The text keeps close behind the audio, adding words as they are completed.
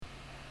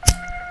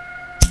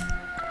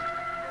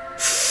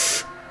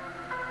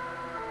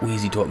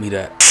Weezy taught me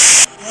that.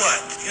 What?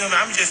 You know,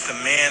 I'm just a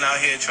man out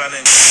here trying to...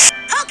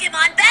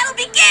 Pokemon battle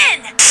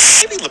begin!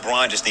 Maybe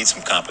LeBron just needs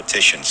some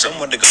competition,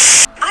 someone to go.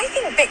 I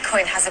think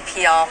Bitcoin has a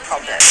PR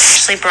problem. I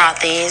actually brought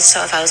these,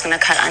 so if I was going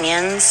to cut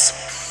onions,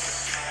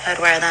 I'd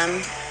wear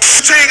them. The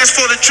thing is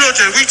for the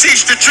children. We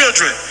teach the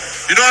children.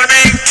 You know what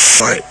I mean?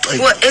 Right.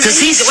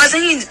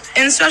 Wasn't he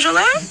in special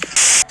ed?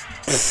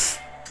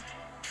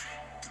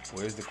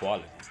 Where's the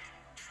quality?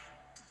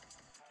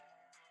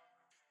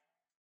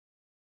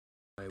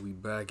 Alright, we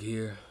back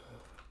here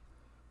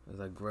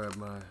as I grab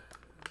my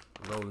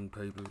rolling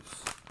papers.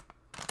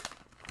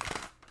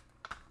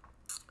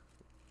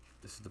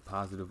 This is the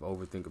Positive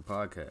Overthinker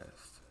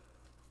Podcast.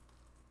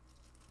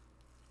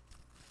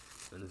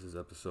 And this is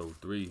episode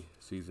 3,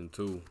 season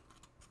 2.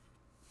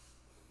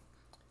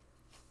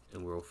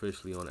 And we're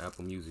officially on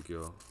Apple Music,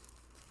 y'all.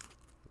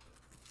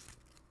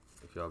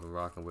 If y'all been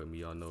rocking with me,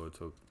 y'all know it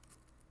took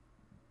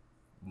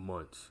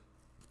months,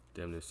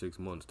 damn near 6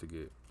 months to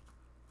get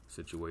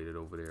situated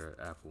over there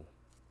at Apple,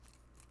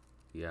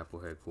 the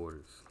Apple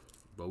headquarters.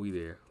 But we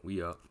there,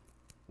 we up,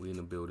 we in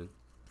the building,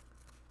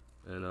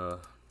 and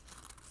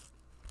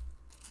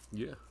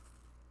yeah,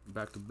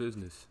 back to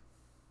business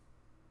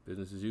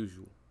as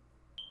usual.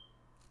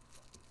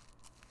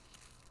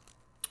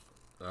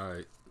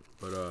 Alright,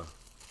 but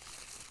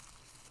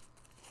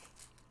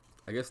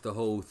I guess the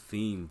whole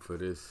theme for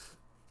this,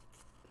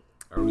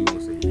 I don't even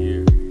want to say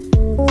year,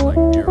 it's like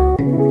era,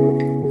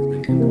 has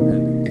been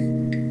independence.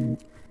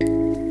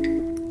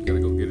 You gotta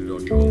go get it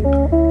on your own,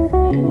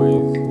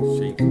 always,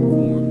 shapes and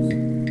forms.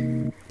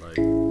 Like,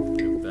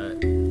 if that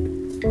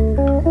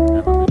has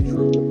never been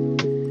true,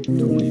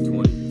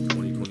 2020,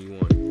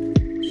 2021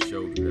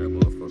 showed you that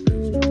motherfucker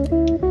is true.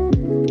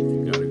 You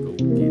gotta go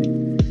get it.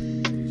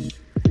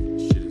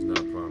 This shit is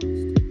not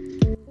promised.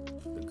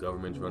 The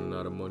government's running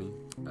out of money.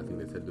 I think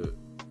they said the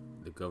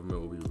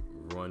government will be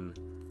run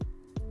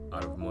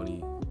out of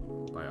money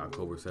by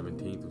October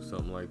 17th or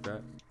something like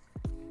that.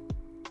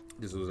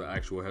 This was an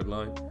actual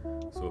headline,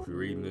 so if you're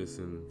reading this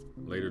in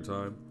later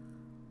time,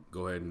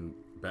 go ahead and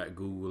back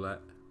Google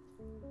that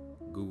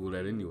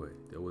anyway.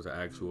 There was an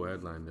actual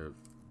headline. The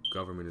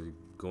government is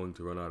going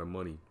to run out of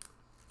money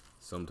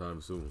sometime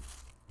soon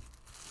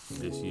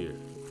this year.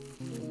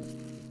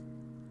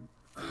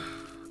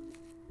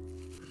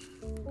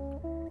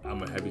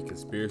 I'm a heavy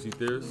conspiracy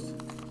theorist.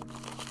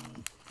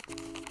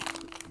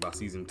 By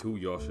season 2,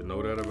 y'all should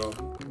know that about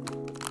me.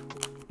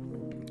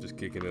 Just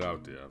kicking it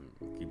out there. I'm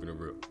keeping it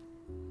real.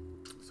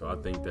 So I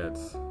think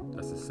that's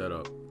a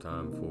setup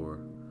time for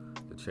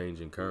the change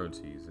in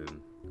currencies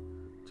and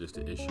just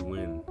to issue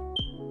in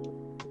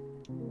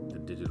the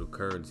digital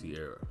currency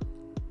era.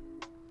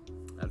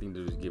 I think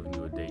they're just giving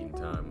you a date and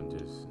time and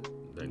just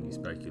letting you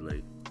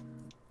speculate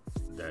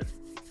that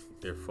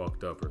they're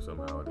fucked up or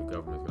somehow the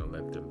government's gonna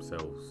let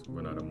themselves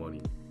run out of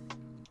money.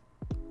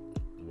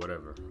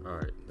 Whatever.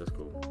 Alright, that's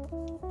cool.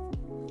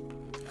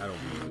 I don't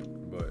believe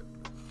it, but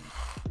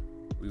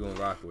we gonna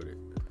rock with it.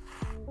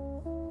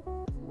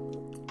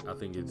 I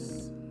think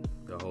it's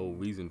the whole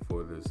reason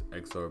for this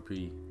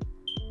XRP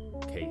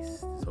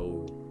case, this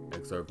whole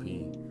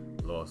XRP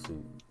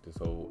lawsuit, this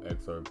whole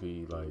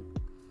XRP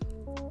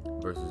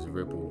versus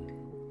Ripple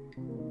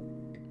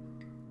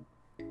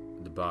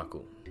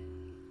debacle.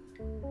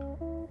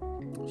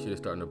 Shit is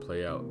starting to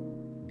play out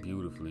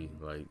beautifully.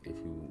 Like, if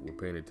you were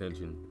paying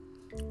attention,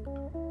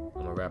 I'm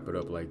gonna wrap it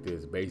up like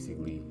this.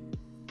 Basically,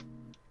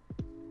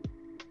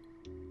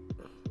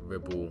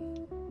 Ripple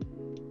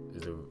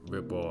is a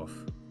rip-off,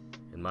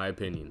 in my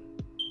opinion.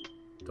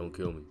 Don't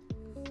kill me.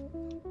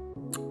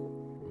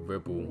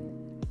 Ripple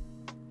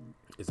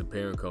is a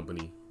parent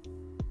company,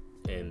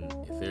 and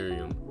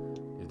Ethereum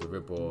is the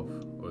rip-off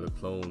or the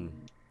clone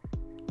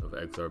of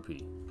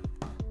XRP.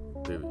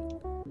 Period.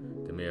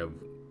 They may have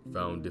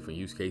found different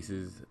use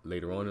cases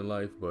later on in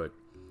life, but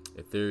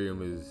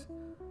Ethereum is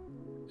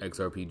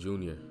XRP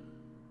Jr.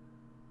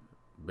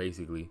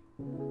 Basically,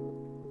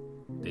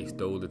 they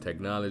stole the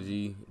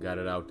technology, got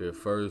it out there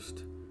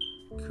first,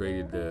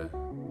 created the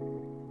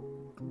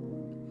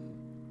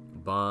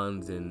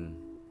bonds and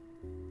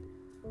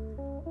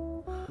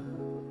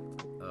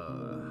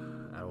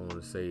I don't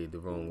want to say the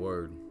wrong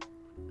word,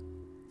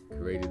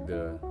 created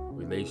the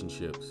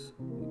relationships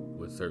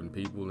with certain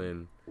people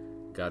and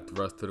got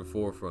thrust to the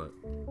forefront.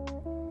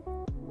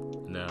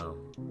 Now,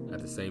 at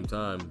the same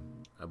time,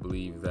 I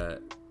believe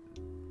that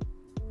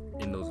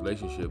in those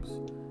relationships,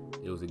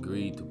 it was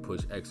agreed to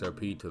push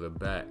XRP to the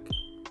back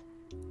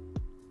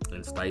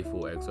and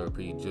stifle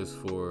XRP just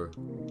for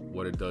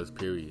what it does,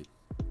 period.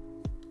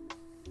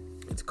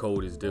 Its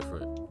code is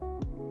different.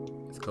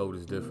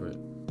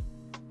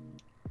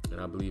 And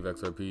I believe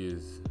XRP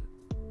is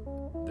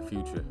the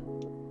future.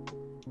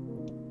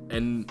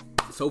 And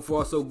so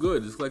far, so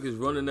good. It's like it's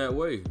running that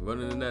way,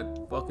 running in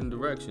that fucking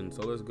direction.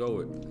 So let's go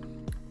with it.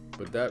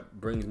 But that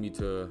brings me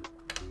to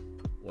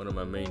one of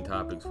my main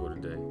topics for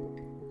today.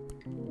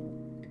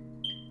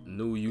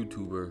 New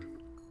YouTuber,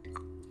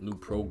 new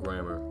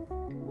programmer,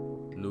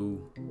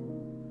 new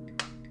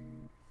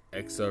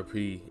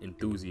XRP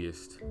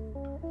enthusiast.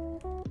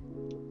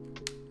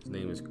 His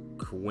name is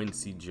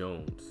Quincy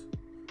Jones.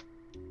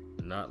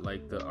 Not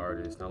like the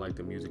artist, not like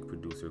the music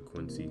producer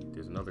Quincy.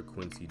 There's another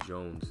Quincy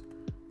Jones,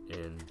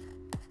 and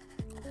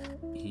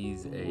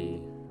he's a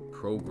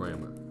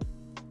programmer.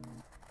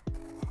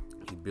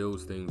 He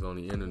builds things on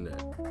the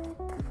internet.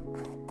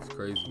 It's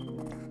crazy.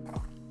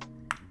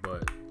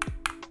 But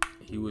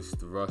he was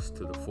thrust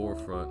to the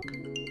forefront.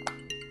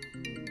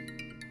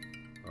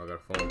 Oh, I got a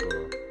phone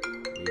call.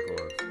 Let me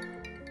pause.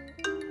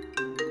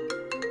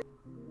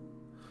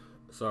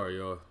 Sorry,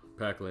 y'all.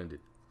 Pack landed.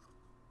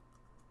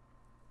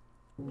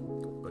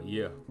 But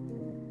yeah,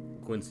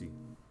 Quincy.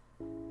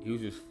 He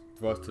was just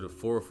thrust to the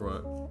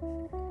forefront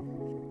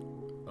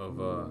of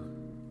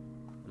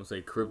I'm gonna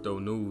say crypto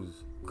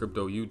news,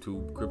 crypto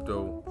YouTube,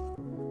 crypto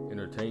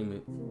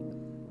entertainment,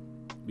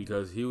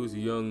 because he was a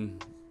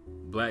young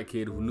black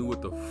kid who knew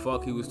what the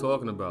fuck he was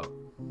talking about.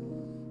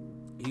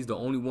 He's the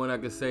only one I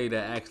could say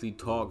that actually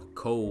talked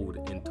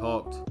code and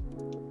talked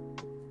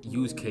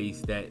use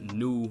case that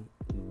knew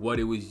what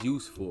it was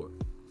used for.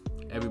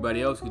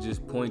 Everybody else could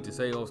just point to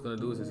say, oh, it's gonna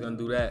do this, it's gonna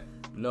do that.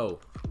 No,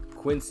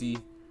 Quincy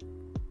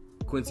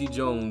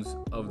Jones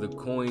of the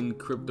Coin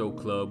Crypto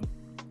Club,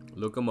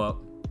 look him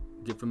up,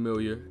 get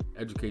familiar,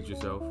 educate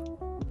yourself,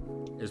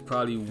 is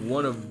probably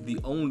one of the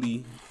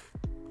only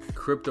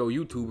crypto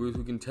YouTubers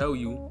who can tell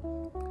you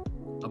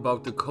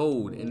about the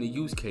code and the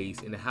use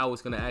case and how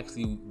it's gonna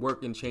actually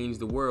work and change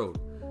the world.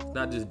 It's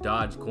not just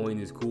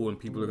Dogecoin is cool and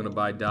people are gonna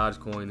buy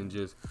Dogecoin and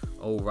just,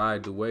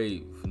 ride the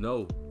wave.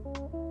 No.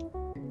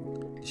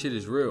 Shit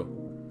is real.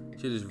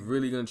 Shit is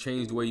really gonna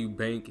change the way you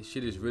bank.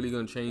 Shit is really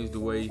gonna change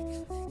the way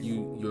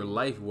your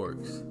life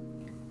works.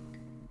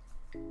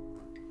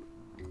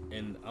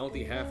 And I don't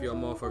think half of y'all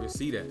motherfuckers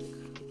see that.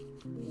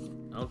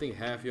 I don't think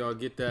half of y'all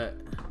get that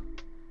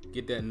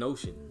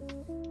notion.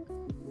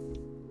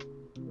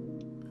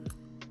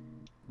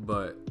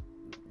 But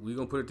we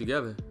gonna put it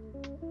together.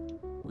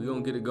 We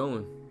gonna get it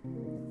going.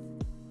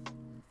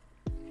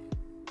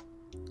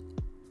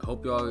 I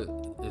hope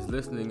y'all is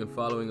listening and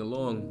following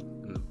along.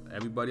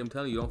 Everybody, I'm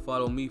telling you, don't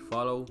follow me,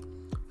 follow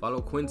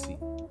Quincy.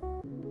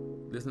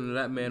 Listening to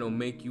that man will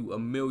make you a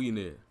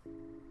millionaire.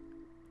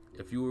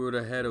 If you were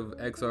the head of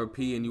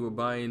XRP and you were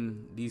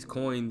buying these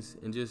coins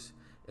and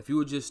if you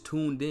were just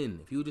tuned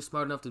in, if you were just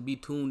smart enough to be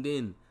tuned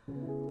in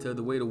to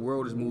the way the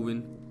world is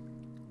moving,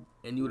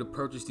 and you would have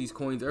purchased these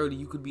coins early,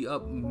 you could be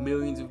up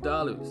millions of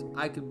dollars.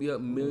 I could be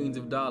up millions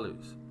of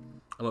dollars.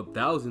 I'm up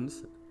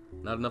thousands,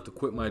 not enough to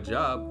quit my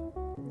job,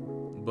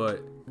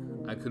 but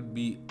I could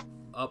be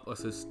up a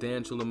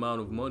substantial amount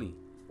of money.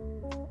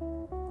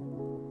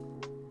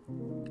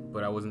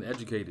 But I wasn't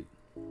educated.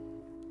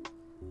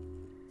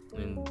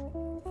 And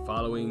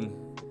following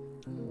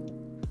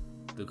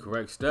the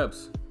correct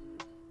steps.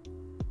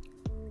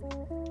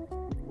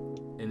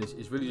 And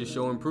it's really just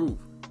show and prove.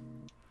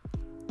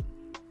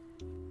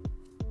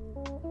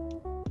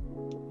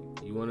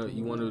 You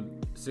want a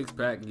six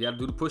pack, you gotta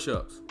do the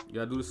push-ups. You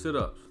gotta do the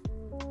sit-ups.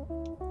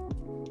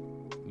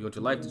 You want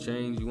your life to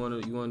change, you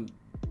want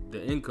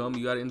the income,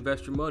 you gotta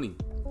invest your money.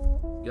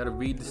 You gotta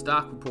read the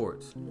stock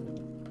reports.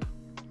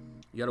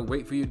 You gotta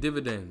wait for your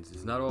dividends.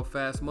 It's not all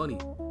fast money.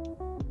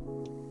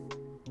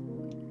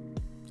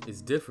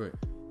 It's different.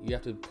 You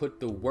have to put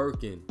the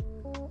work in.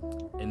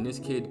 And this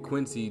kid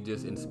Quincy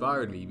just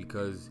inspired me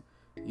because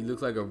he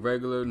looks like a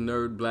regular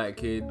nerd black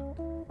kid,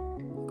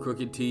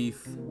 crooked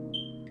teeth.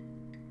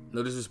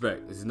 No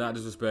disrespect. This is not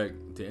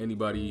disrespect to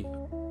anybody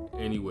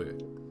anywhere.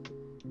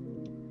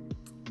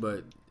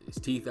 But his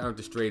teeth aren't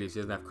the straightest.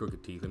 He doesn't have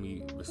crooked teeth. Let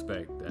me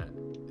respect that.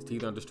 His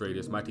teeth aren't the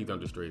straightest. My teeth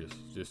aren't the straightest.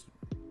 Just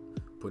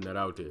putting that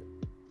out there.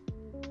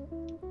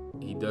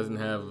 He doesn't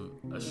have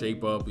a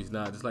shape up. He's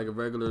not just like a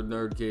regular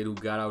nerd kid who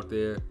got out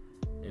there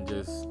and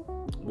just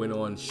went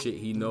on shit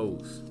he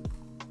knows.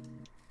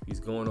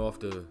 He's going off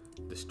the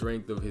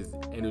strength of his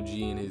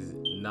energy and his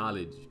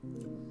knowledge.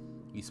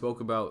 He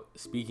spoke about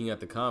speaking at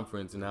the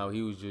conference and how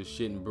he was just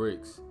shitting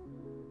bricks,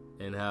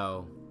 and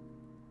how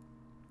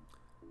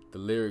the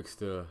lyrics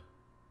to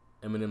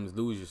Eminem's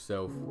Lose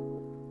Yourself,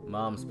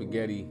 Mom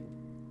Spaghetti,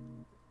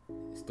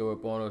 stow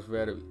up on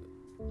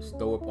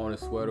his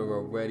sweater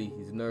already,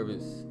 he's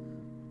nervous,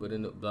 but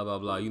in the blah blah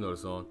blah, you know the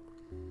song,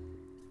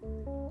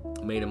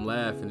 made him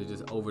laugh, and it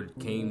just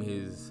overcame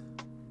his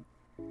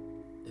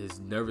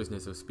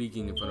nervousness of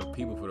speaking in front of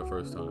people for the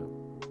first time.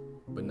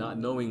 But not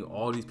knowing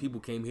all these people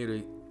came here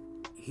to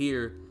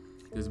hear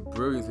this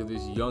brilliance of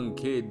this young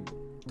kid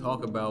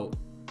talk about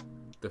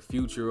the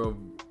future of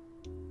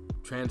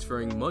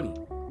transferring money.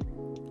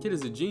 Kid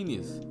is a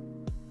genius.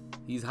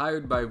 He's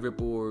hired by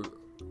Ripple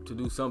to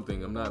do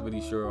something. I'm not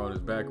really sure on his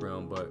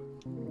background, but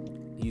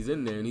he's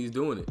in there and he's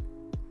doing it.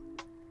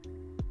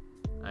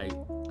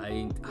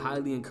 I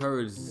highly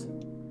encourage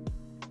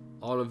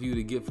all of you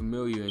to get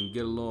familiar and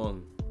get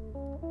along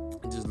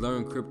and just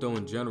learn crypto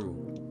in general,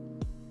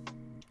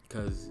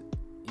 because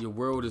your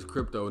world is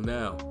crypto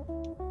now.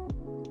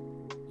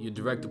 Your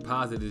direct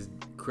deposit is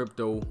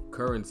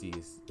cryptocurrency.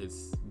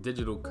 It's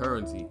digital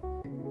currency.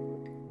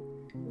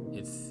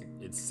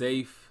 It's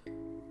safe.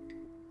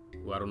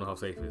 Well, I don't know how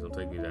safe it is. Don't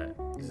take me to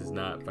that. This is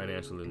not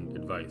financial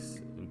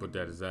advice. And put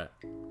that as that.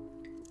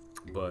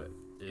 But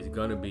it's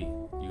gonna be.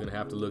 You're gonna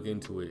have to look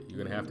into it. You're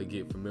gonna have to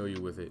get familiar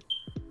with it.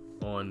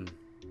 On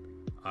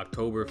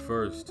October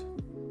 1st,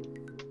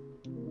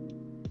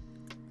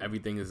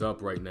 everything is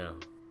up right now.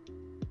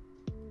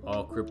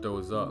 All crypto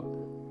is up.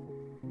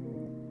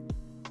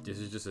 This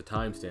is just a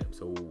timestamp.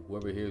 So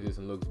whoever hears this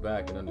and looks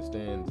back and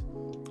understands,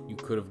 you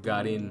could have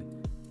got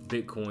in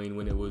Bitcoin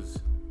when it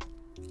was.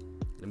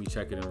 Let me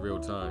check it in real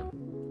time.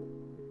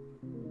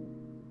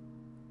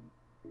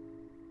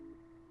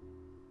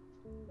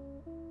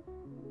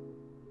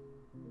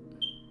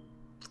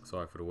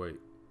 Sorry for the wait.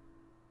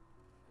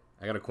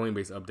 I got a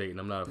Coinbase update and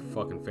I'm not a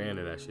fucking fan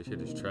of that shit. Shit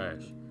is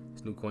trash.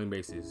 This new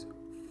Coinbase is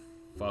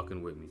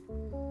fucking with me.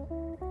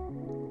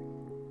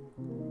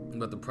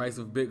 But the price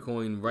of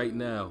Bitcoin right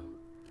now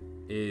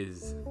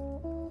is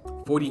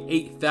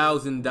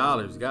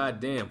 $48,000. God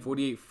damn,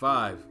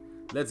 48.5.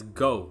 Let's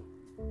go.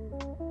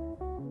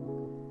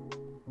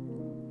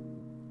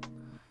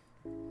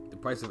 The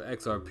price of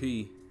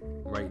XRP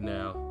right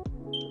now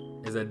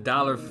is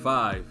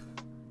 $1.05.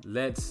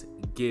 Let's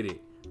get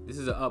it. This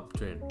is an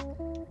uptrend.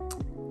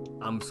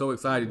 I'm so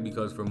excited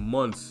because for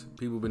months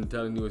people have been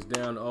telling you it's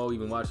down. Oh,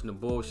 you've been watching the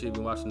bullshit, you've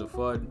been watching the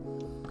FUD.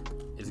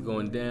 It's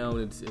going down.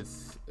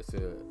 It's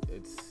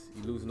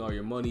you're losing all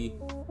your money.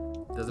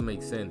 Doesn't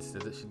make sense.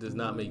 That shit does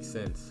not make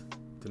sense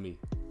to me.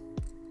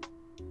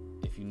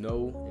 If you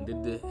know and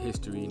did the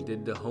history and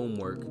did the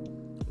homework,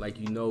 like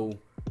you know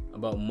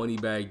about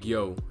Moneybag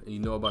Yo, and you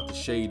know about the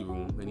Shade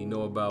Room, and you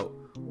know about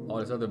all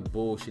this other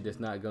bullshit that's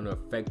not gonna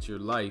affect your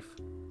life,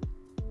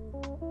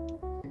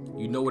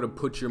 you know where to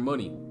put your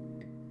money.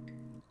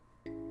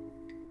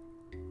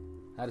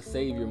 How to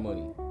save your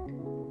money.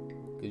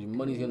 Because your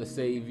money's gonna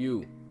save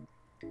you.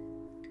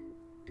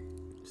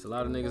 There's a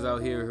lot of niggas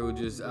out here who are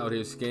just out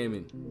here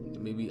scamming.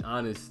 Maybe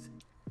honest,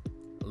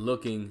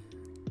 looking,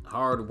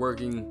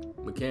 hard-working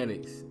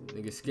mechanics.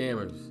 Niggas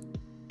scammers.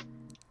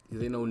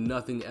 Because they know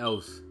nothing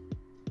else.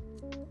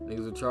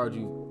 Niggas will charge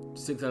you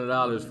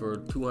 $600 for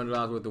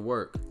 $200 worth of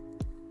work.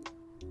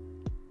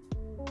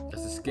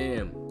 That's a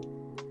scam.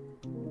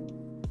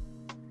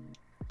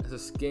 That's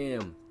a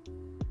scam.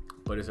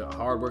 But it's a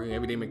hard-working,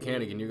 everyday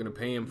mechanic, and you're gonna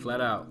pay him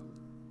flat out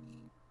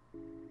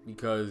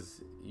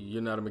because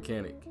you're not a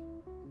mechanic,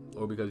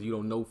 or because you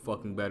don't know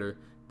fucking better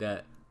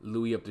that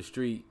Louis up the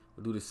street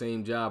will do the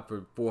same job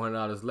for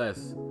 $400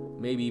 less,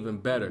 maybe even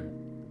better.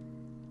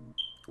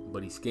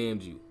 But he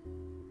scammed you.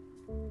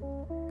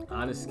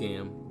 Honest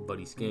scam, but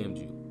he scammed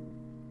you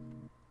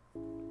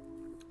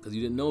because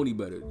you didn't know any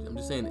better. I'm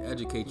just saying,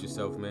 educate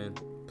yourself, man.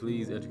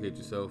 Please educate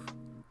yourself,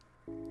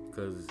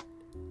 because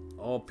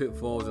all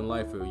pitfalls in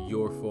life are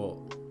your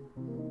fault.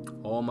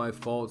 All my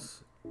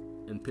faults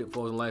and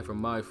pitfalls in life are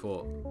my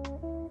fault.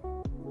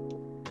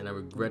 And I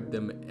regret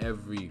them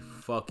every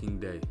fucking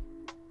day.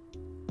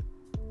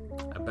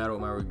 I battle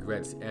with my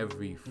regrets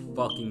every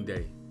fucking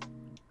day.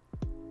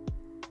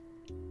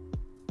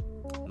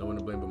 No one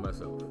to blame but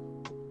myself.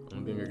 The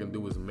only thing I can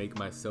do is make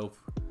myself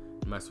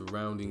and my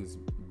surroundings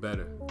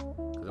better.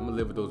 Because I'm going to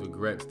live with those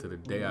regrets to the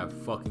day I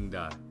fucking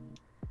die.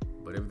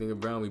 But everything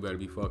around me better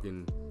be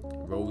fucking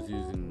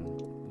roses and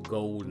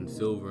gold and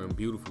silver and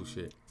beautiful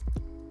shit,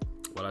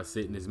 while I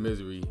sit in this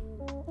misery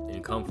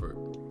in comfort,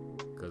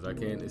 because I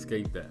can't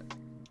escape that.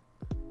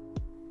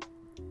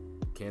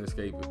 Can't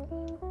escape it.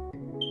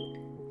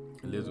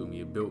 It lives with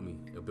me. It built me.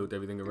 It built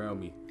everything around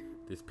me.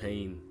 This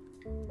pain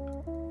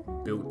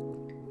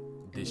built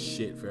this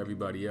shit for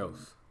everybody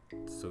else,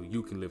 so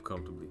you can live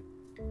comfortably.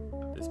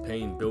 This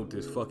pain built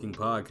this fucking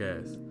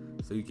podcast,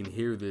 so you can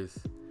hear this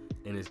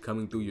and it's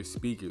coming through your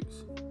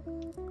speakers.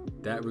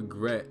 That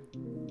regret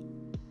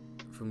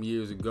from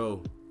years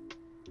ago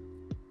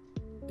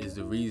is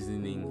the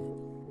reasoning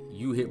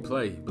you hit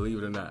play, believe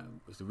it or not.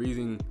 It's the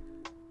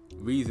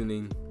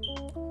reasoning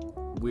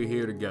we're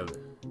here together.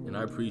 And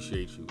I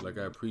appreciate you, like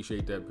I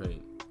appreciate that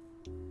pain.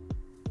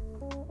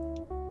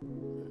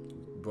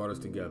 You brought us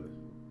together.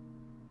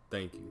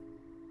 Thank you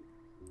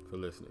for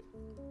listening.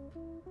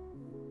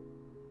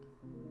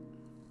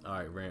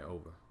 Alright, rant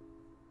over.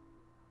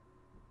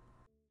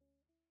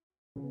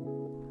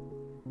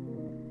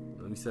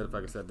 Let me set if I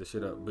can set this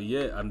shit up. But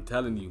yeah, I am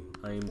telling you,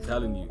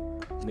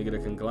 nigga, the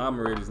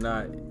conglomerate is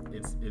not,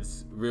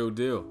 it's real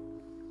deal.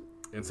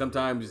 And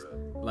sometimes,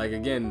 like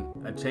again,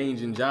 a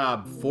change in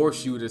job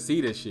force you to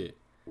see this shit.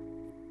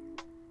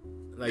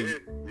 Like,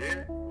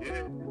 yeah.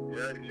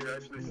 You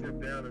actually sit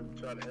down and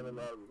try to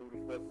analyze who the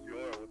fuck you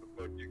are, what the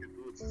fuck you can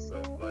do with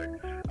yourself. Like,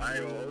 I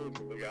ain't gonna hold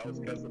you, nigga. I was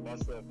cussing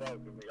myself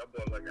out, because I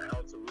bought like an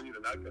ounce of weed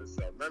and I couldn't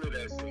sell none of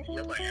that shit.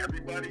 You're like,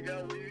 everybody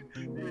got weed?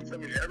 You didn't tell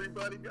me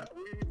everybody got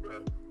weed,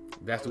 bro?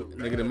 That's what,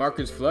 nigga, the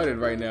market's flooded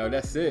right now.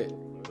 That's it.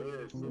 Yeah,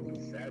 it's super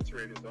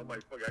saturated. So I'm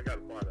like, fuck, I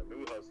gotta find a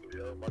new hustle,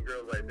 yo. My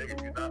girl's like,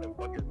 nigga, you're not a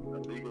fucking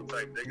illegal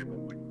type nigga,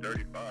 but you're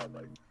 35.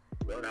 Like,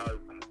 learn how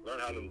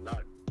to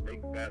not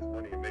make fast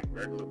money and make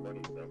regular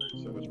money.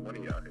 There's so much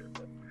money out here,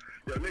 bro.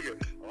 Yo,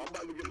 nigga, I'm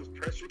about to get this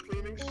pressure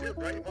cleaning shit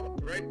right on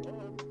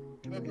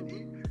fucking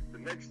E. The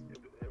next,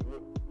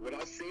 what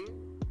I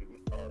seen,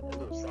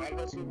 little side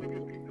hustle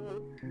niggas be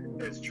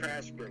doing is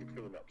trash bin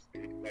cleanups.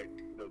 Like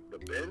the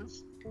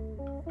bins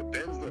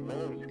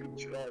alone, you can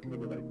charge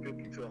nigga like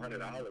 $50 to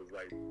 $100.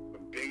 Like the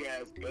big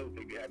ass bins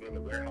they have in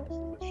the warehouses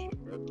and shit,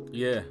 bro.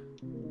 Yeah.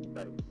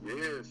 Like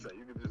so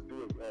you can just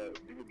do it.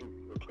 You can do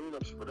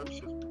cleanups for them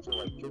shits between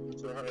like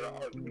 $50 to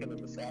 $100 depending on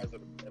the size of the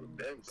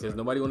bins. Because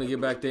nobody want to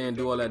get back there and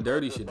do all that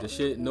dirty shit. The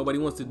shit nobody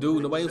wants to do.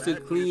 Nobody wants to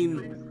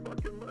clean.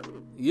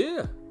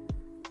 Yeah.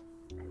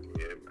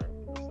 Yeah, man.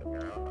 Listen,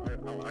 man,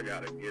 I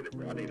gotta get it,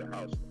 bro. I need a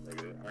house,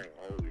 nigga. I ain't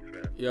holy,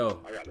 fam.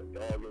 Yo. I got a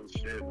dog and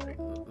shit. Like,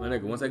 my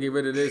nigga, once I get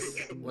rid of the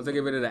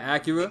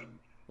Acura,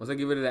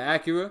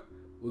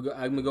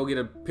 I'm gonna go get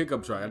a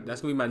pickup truck.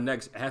 That's gonna be my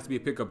next. It has to be a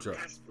pickup truck.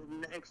 That's the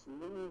next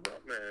move,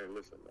 man.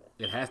 Listen, man.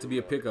 It has to be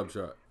a pickup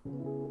truck.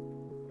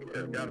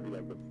 Yeah, it gotta be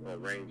like a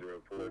Ranger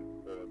or Ford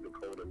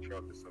Dakota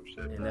truck or some shit.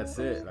 And that's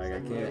it. Like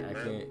I can't.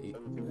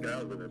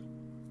 2000.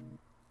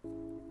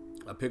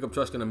 A pickup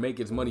truck's gonna make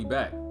its money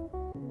back.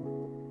 All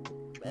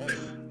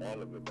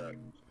of it back.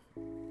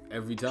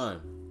 Every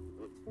time.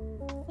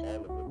 All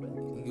of it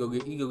back. You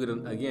go get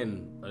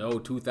an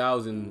old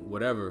 2000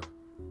 whatever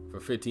for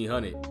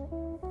 $1,500.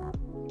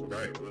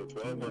 Right, with a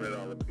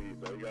 $1,200 piece.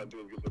 All you gotta do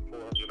is get the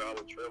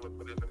 $400 trailer,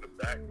 put it in the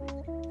back.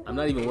 I'm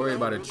not even worried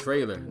about a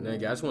trailer,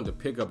 nigga. I just want the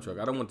pickup truck.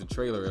 I don't want the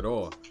trailer at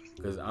all,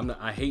 cause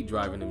I hate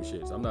driving them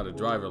shits. I'm not a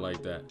driver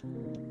like that.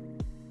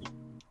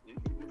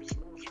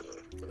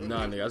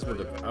 Nah,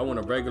 nigga. I want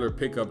a regular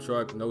pickup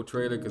truck, no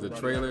trailer, cause a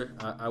trailer,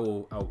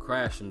 I'll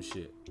crash some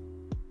shit.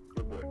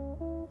 Good boy.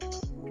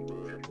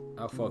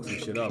 I'll fuck some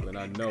shit up, and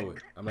I know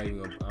it. I'm not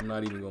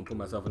even gonna put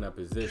myself in that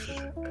position.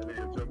 That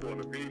nigga jump on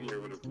the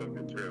video with a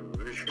fucking trailer.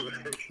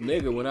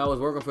 Nigga, when I was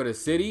working for the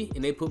city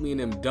and they put me in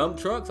them dump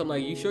trucks, I'm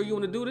like, you sure you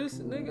want to do this,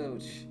 nigga?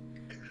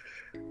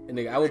 And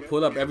nigga, I would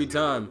pull up every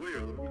time.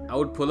 I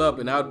would pull up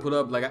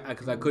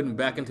cause I couldn't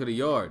back into the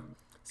yard,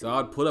 so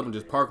I'd pull up and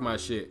just park my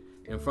shit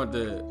in front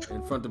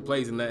the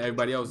place and let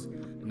everybody else.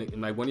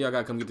 And like, one of y'all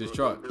gotta come get this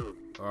truck,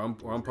 or I'm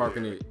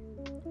parking it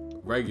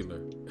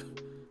regular.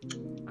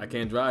 I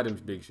can't drive them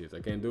big shits. I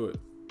can't do it.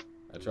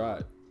 I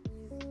tried. I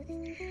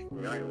ain't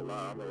gonna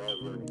lie, I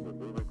was working for a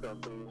moving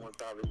company one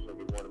time. These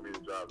niggas wanted me to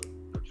drive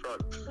the truck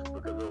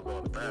because it was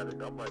automatic.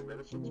 I'm like, man,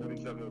 this shit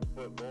 27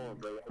 foot long,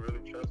 bro. I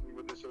really trust me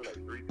with this shit, like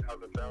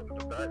 3,000 pounds in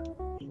the back.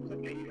 She was like,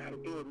 man, you gotta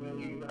do it, man.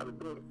 You gotta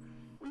do it.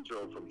 We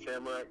drove from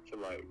Tamarack to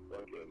like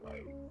fucking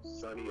like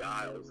Sunny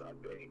Isles, I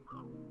think.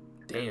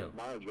 Damn.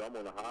 Mind you, I'm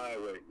on the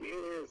highway.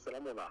 Yeah, so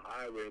I'm on the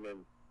highway, and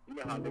then you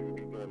know how niggas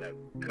be doing that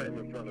cutting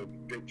in front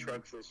of big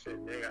trucks and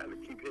shit. Nigga, I had to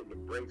keep hitting the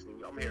brakes,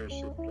 and I'm hearing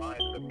shit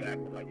flying in the back.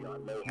 I'm like, yo, I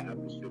know half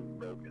the shit is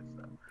broken,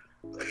 so.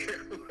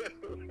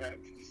 Half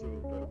the shit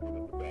is broken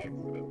in the back,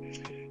 so.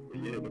 But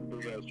yeah, the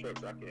big ass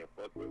trucks, I can't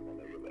fuck with my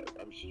nigga. Like,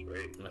 I'm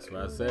straight. That's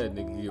what I said,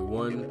 nigga. You get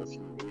one. That's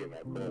me and I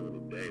call it a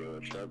day or a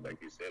truck,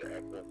 like you said,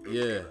 F-150.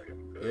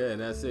 Yeah,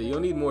 and that's it. You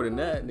don't need more than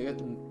that, nigga.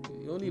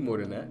 You don't need more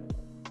than that.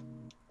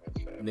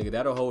 Nigga,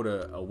 that'll hold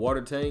a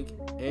water tank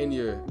and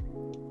your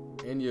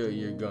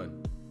gun.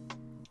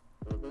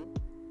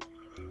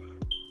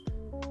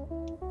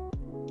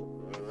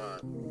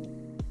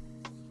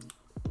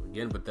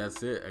 Again, but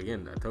that's it.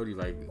 Again, I told you,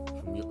 like,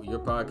 from your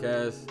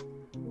podcast,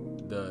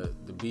 the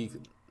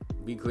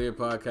Be Clear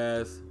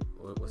podcast.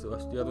 What's the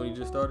other one you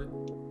just started?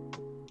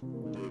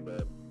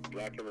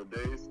 Black in the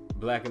Days.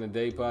 Black in the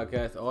Day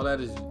podcast. All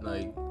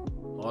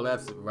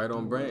that's right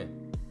on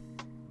brand.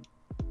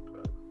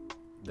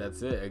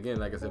 That's it. Again,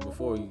 like I said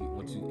before,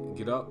 once you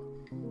get up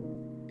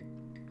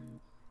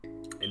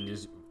and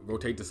just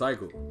rotate the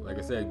cycle. Like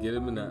I said, get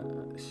them in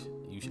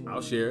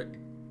I'll share it.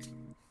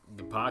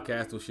 The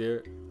podcast will share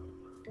it.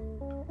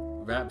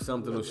 Rap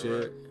Something will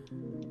share it.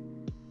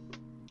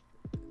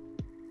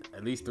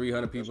 At least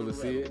 300 people will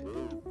see it.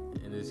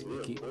 And it's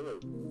keep. Yo,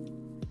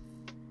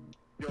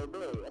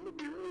 bro, I'm gonna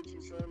be real with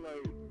you, son.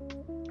 Like,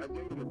 at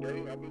the end of the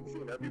day, I've been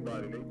seeing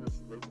everybody. They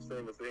just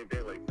saying the same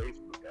thing, like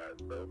Facebook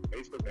ads, bro.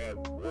 Facebook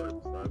ads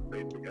work, son.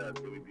 Facebook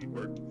ads really be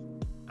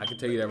working. I can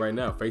tell you that right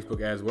now.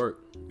 Facebook ads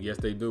work. Yes,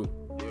 they do.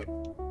 Yeah.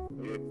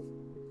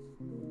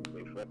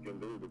 They fucking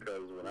do,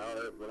 because when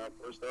I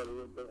first started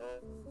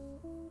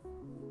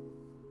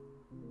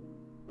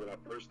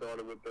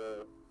with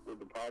the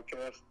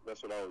podcast,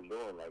 that's what I was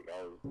doing. Like,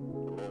 I was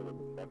alone with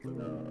the fucking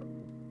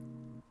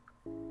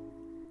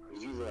I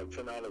was using like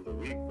 $10 a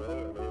week,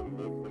 bro. And then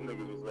the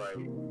niggas was like,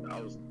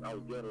 I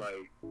was getting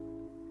like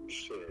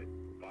shit,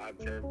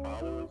 5-10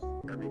 followers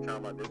every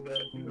time I did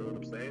that. You know what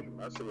I'm saying?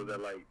 My shit was at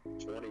like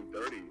 20,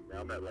 30.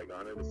 Now I'm at like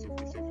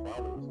 166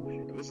 followers.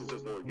 And this is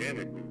just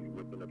organically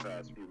within the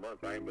past few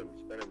months. I ain't been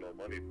spending no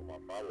money for my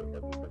followers.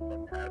 I've just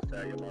been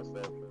hashtagging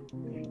myself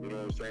and, you know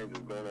what I'm saying,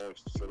 just going on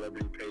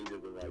celebrity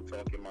pages and like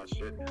talking my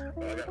shit.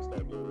 But I gotta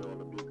start doing it on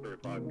the Be Clear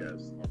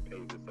podcast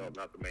page itself,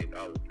 not the main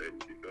dollar page.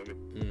 You feel me?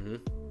 Mm-hmm.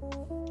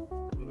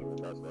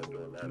 When I start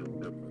doing that, it's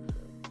different. So.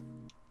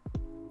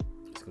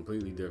 It's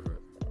completely different.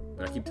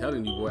 But I keep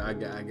telling you, boy, I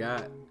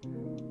got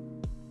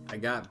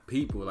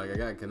people, like I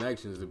got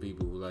connections to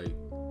people who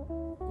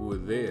are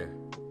there.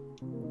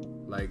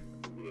 Like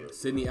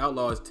Sydney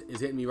Outlaw is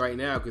hitting me right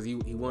now because he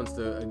wants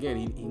to, again,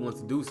 he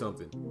wants to do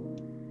something.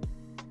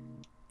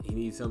 He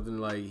needs something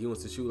like, he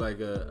wants to shoot like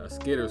a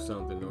skit or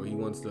something, or he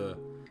wants to,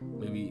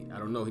 maybe, I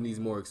don't know, he needs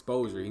more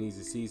exposure. He needs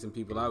to see some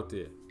people out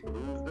there.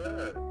 Who's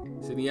that?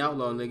 Sydney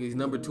Outlaw, nigga, he's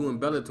number 2 in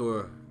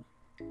Bellator.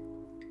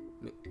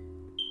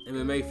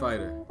 MMA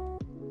fighter.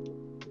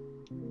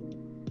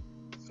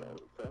 So,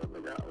 tell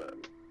him to holler at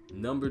me.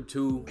 Number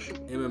 2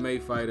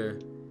 MMA fighter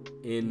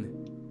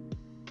in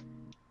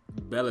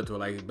Bellator.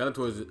 Like,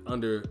 Bellator is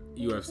under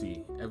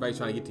UFC. Everybody's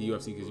trying to get to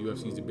UFC because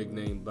UFC is a big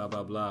name, blah,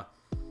 blah, blah.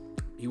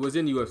 He was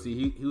in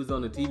UFC. He was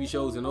on the TV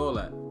shows and all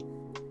that.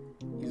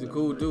 He's a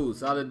cool dude,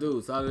 solid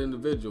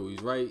individual.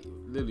 He's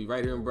literally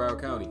right here in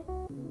Broward County.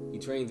 He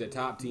trains at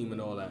Top Team and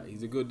all that.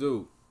 He's a good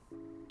dude.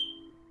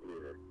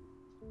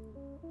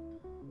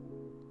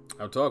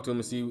 I'll talk to him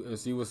and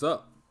see what's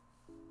up.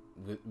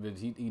 But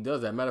he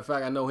does that. Matter of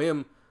fact, I know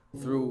him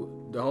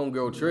through the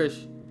homegirl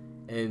Trish,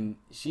 and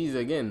she's,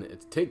 again, a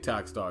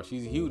TikTok star.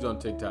 She's huge on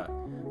TikTok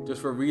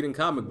just for reading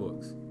comic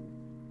books.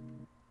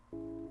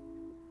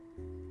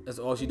 That's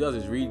all she does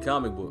is read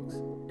comic books.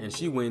 And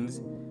she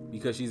wins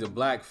because she's a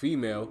black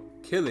female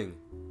killing.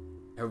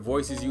 Her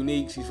voice is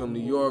unique. She's from New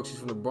York. She's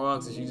from the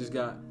Bronx. And she's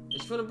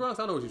from the Bronx?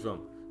 I don't know where she's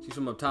from. She's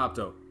from up top,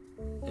 though.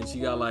 And she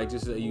got, like,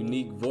 just a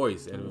unique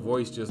voice. And her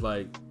voice just,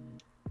 like,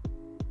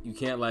 you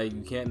can't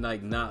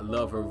not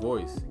love her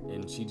voice.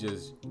 And she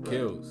just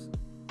kills.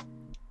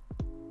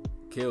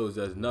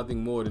 Does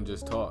nothing more than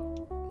just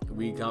talk.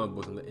 Read comic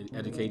books and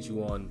educate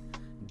you on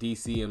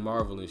DC and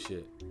Marvel and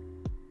shit.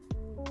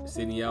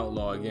 Sydney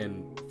Outlaw,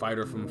 again,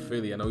 fighter from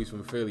Philly. I know he's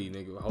from Philly,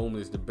 nigga.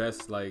 Homeless, the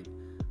best, like,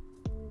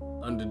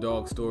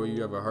 underdog story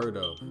you ever heard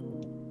of.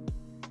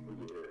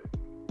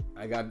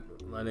 I got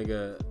my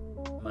nigga,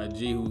 my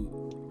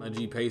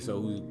G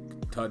Peso, who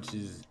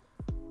touches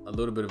a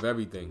little bit of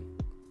everything.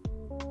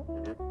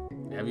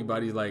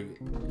 Everybody's like,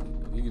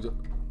 you could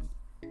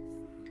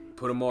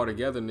put them all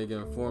together,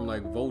 nigga, and form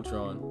like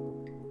Voltron.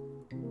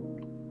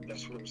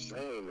 That's what I'm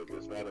saying, nigga.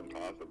 It's not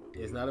impossible.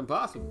 It's not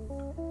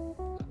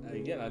impossible.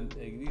 Again,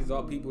 these are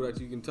all people that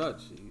you can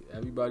touch.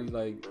 Everybody,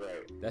 like,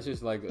 right. That's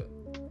just like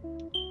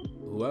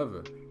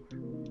whoever.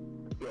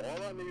 Yeah,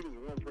 all I need is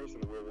one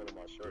person to wear one of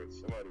my shirts.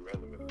 Somebody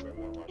relevant to wear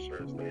one of my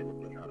shirts. They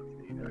look how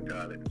I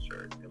got it,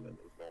 shirt, and then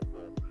it's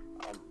boom.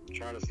 I'm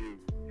trying to see.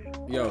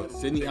 Yo,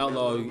 Sydney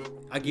Outlaw,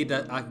 I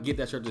can get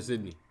that shirt to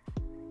Sydney,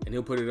 and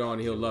he'll put it on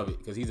and he'll love it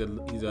because he's a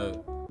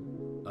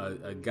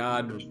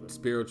God,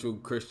 spiritual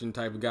Christian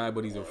type of guy,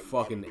 but he's a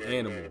fucking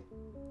animal.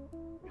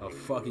 A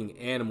fucking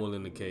animal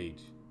in the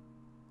cage.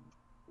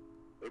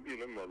 They be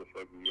them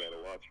motherfuckers you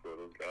gotta watch for,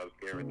 those guys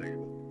carrying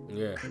niggas.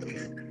 Yeah.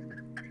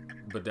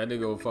 But that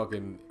nigga will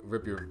fucking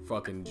rip your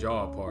fucking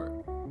jaw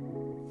apart.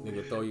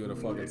 Nigga throw you in a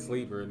fucking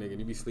sleeper, nigga, and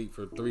you be asleep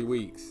for 3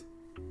 weeks.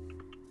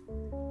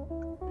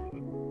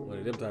 One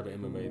of them type of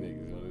MMA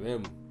niggas, one of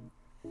them.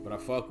 But I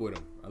fuck with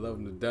him. I love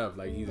him to death.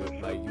 Like, he's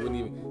like, you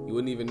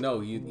wouldn't even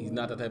know. He's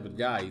not that type of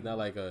guy. He's not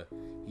like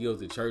he goes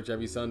to church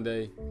every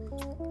Sunday.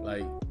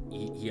 Like,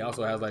 he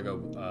also has like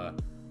a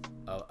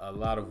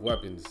lot of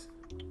weapons,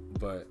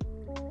 but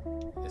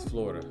it's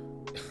Florida.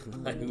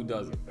 Like, who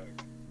doesn't?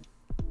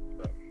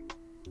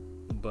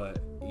 But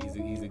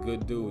he's a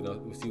good dude.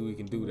 We'll see if we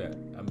can do that.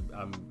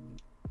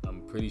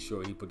 I'm pretty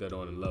sure he put that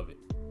on and love it.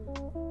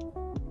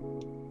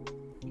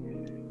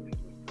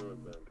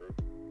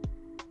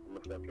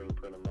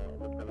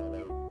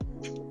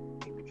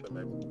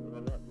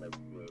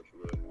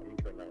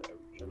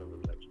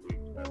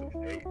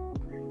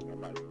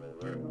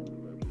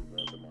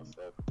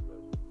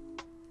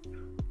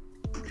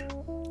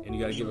 And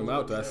you gotta give him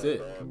out. That's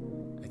it.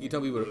 Like you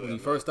tell people when you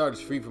first start,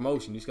 it's free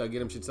promotion. You just gotta get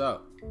them shits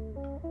out.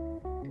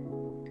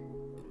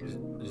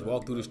 Just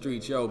walk through the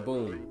streets, yo,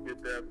 boom.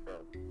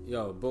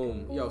 Yo,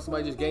 boom. Yo,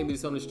 somebody just gave me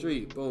this on the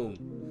street, boom.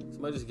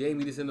 Somebody just gave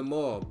me this in the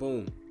mall,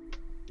 boom.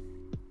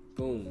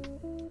 Boom.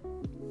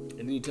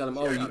 And then you tell them,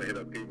 oh, I gotta hit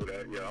up people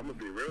that, I'm gonna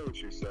be real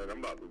with you, son. I'm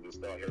about to just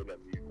start hitting up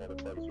these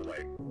motherfuckers with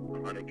like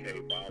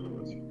 100K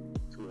followers,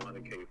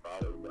 200K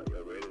followers, like,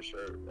 yo, wear this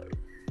shirt, like.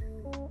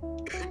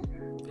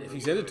 If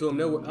you send it to them,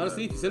 they'll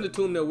honestly. If you send it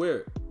to them, they'll wear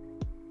it.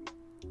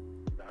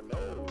 I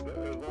know.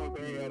 As long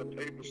as they ain't got a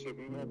paper shit,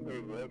 we don't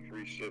pay for that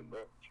free shit, bro.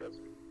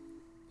 Trust me.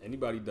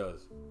 Anybody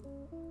does.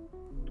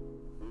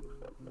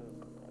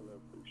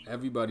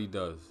 Everybody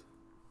does.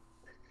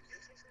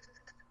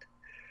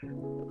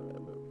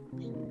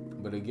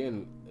 But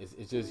again,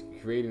 it's just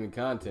creating the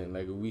content.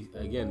 Like we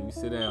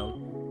sit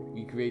down,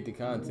 we create the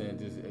content.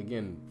 Just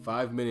again,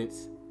 5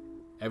 minutes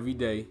every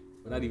day.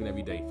 Well, not even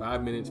every day.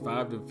 5 minutes,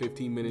 5 to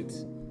 15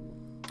 minutes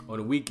on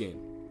a weekend.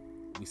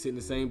 We sit in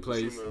the same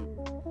place,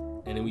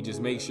 and then we just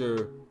make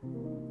sure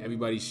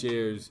everybody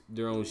shares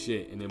their own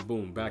shit, and then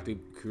boom, back to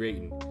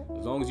creating.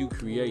 As long as you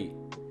create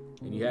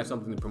and you have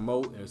something to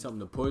promote and something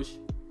to push,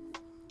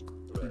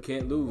 you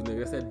can't lose, nigga.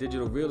 That's that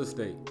digital real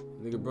estate.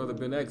 Nigga, brother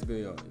Ben X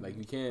video. Like,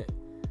 you can't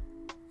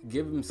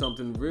give him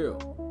something real.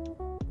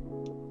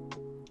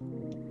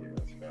 Yeah,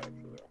 that's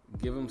facts,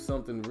 Give him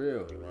something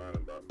real.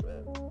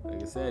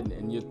 Like I said,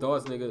 and your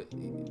thoughts, nigga.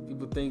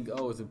 people think,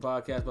 oh, it's a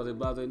podcast, blah,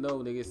 blah, blah. No,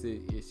 nigga,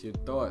 it's your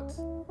thoughts.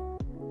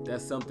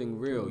 That's something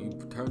real. You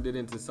turned it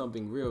into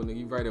something real, nigga.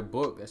 You write a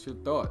book. That's your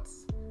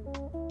thoughts.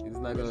 It's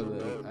not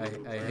gonna.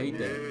 I hate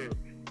that.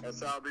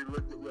 That's how they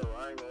look at. Yo,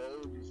 I ain't gonna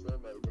hold you, son.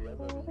 Like,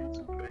 I'm on the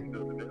YouTube page the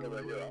other day. I'm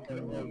like, yo,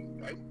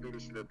 I used to do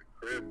this shit at the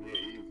crib. Yeah, he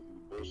used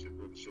to do bullshit,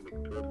 do the shit at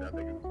the crib. That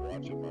nigga was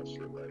watching my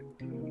shit, like.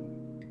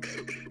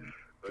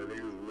 Like,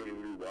 they was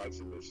literally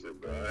watching this shit,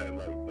 bro. I had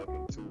like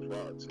fucking two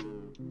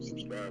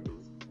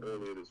subscribers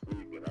earlier this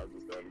week, and I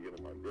just started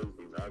getting my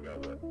Disney. Now I got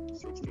what,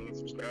 16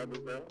 subscribers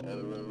now, all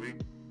in 1 week.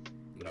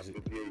 Got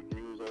 58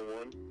 views on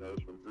one. That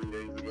was from 3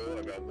 days ago.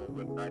 I got one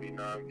with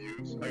 99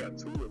 views. I got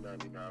two with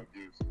 99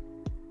 views.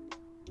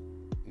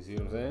 You see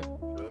what I'm saying?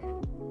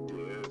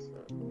 Yes.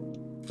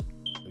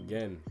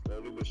 Again.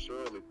 Slowly but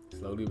surely.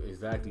 Slowly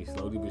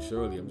but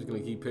surely. I'm just gonna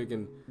keep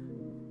picking.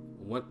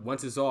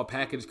 Once it's all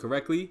packaged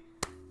correctly,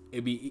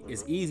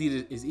 it's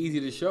easy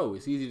to show.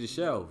 It's easy to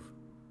shelve.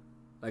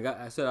 Like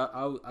I said,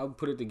 I'll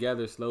put it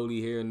together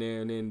slowly here and there,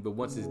 and then. But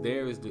once it's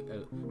there, it's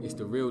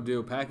the real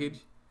deal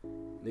package.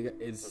 Nigga,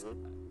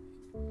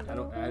 I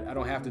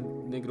don't have to.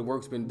 Nigga, the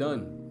work's been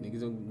done.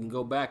 Niggas can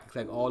go back and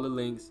click all the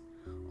links,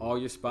 all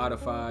your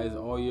Spotify's,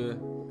 all your.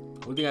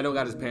 Only thing I don't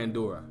got is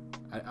Pandora.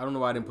 I don't know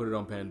why I didn't put it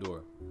on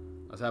Pandora.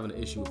 I was having an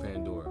issue with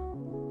Pandora.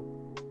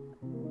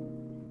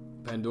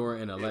 Pandora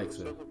and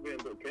Alexa.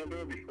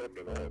 Pandora be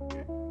fucking off,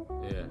 dude.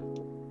 Yeah.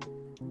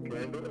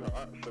 Pandora,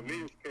 for me,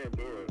 it's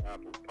Pandora and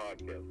Apple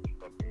Podcasts is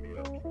fucking me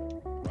up.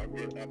 If I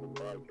get Apple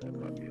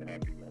Podcasts, I'd be a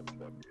happy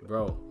motherfucker.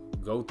 Bro,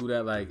 go through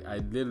that. Like, I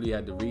literally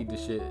had to read the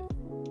shit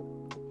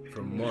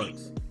for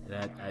months. And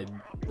I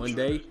one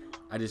day,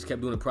 I just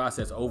kept doing the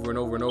process over and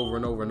over and over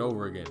and over and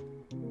over again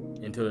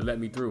until it let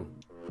me through.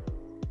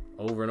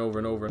 Over and over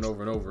and over and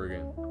over and over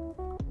again.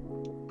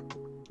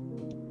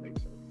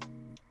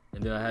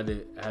 And then I had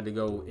to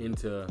go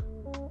into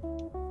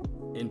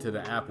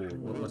the Apple.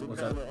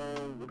 What's that?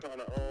 What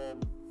kind of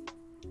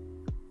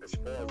as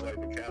far as like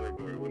the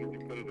category, what did you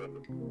put it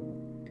under?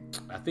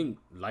 I think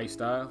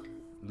lifestyle,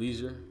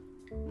 leisure.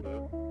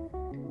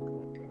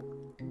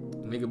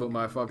 Nigga, but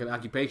my fucking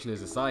occupation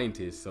is a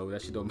scientist, so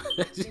that shit don't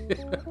matter.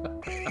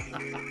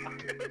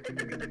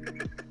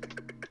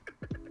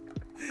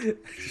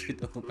 Shit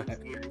don't matter.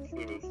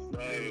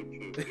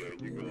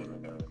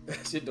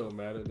 That shit don't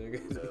matter, nigga.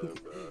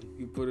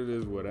 You put it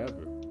as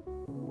whatever.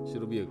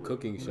 Shit'll be a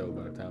cooking show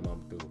by the time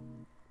I'm through.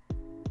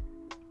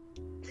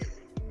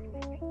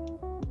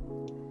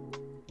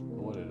 I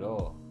want it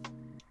all.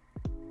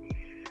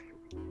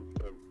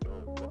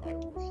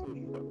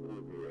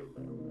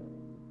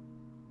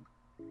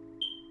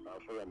 I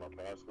forgot my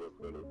password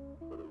for this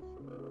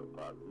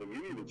podcast. You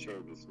need to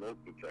change the smoke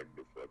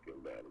detector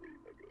fucking battery,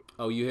 nigga.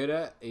 Oh, you hear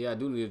that? Yeah, I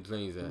do need to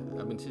change that.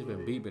 It's been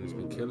beeping. It's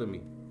been killing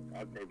me.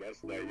 I think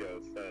that's like,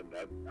 yo, son,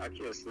 I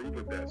can't sleep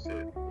with that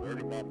shit. Word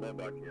of my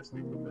mother, I can't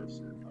sleep with that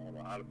shit. I don't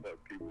know how the fuck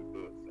people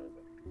do it, son.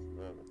 It's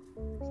normal.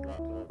 It's not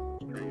normal.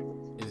 It's crazy.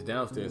 It's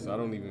downstairs, so I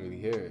don't even really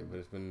hear it. But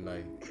it's been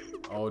like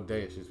all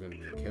day. It's just been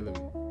killing me.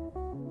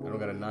 I don't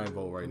got a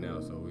 9-volt right now,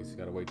 so we just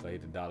gotta wait till I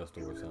hit the dollar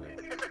store or something.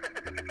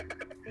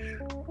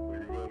 Where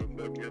you going to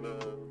fucking,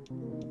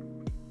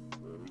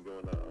 where you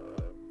going to,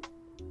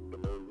 the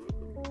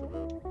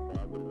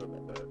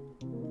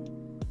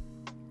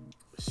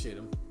Shit,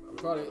 I'm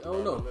probably, I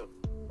don't know.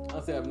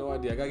 Honestly, I have no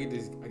idea. I gotta get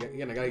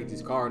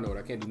this car in order.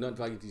 I can't do nothing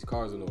until I get these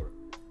cars in order.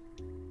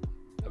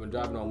 I've been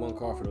driving on one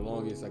car for the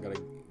longest. I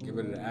gotta get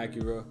rid of the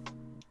Acura.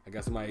 I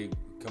got somebody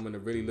coming to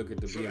really look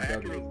at the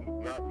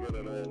BMW. Not good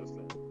at all this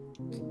time.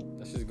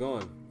 That shit's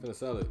gone. I'm gonna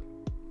sell it.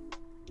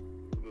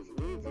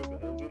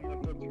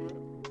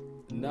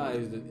 Nah,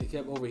 it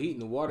kept overheating.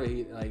 The water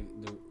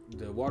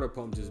the water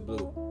pump just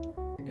blew.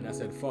 And I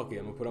said, fuck it.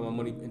 I'm gonna put all my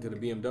money into the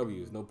BMW.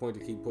 There's no point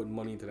to keep putting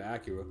money into the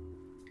Acura.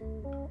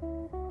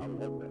 I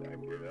love that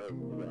Acura.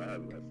 I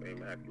have that same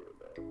Acura,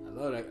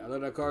 though. I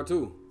love that car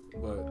too.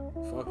 But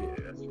fuck it.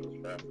 Yeah, that shit was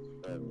fast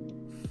as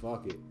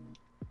fuck. Fuck it.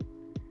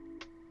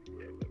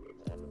 Yeah,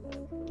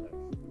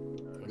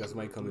 I got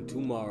somebody coming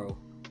tomorrow.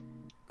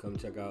 Come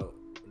check out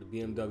the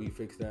BMW,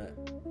 fix that,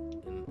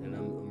 and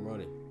I'm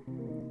running.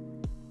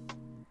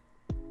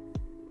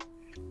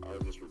 I'll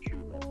just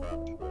retrieve my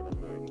passport. I'm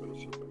going for the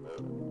shit from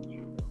there.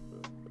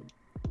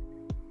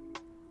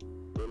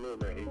 But no,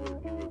 man, he was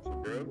a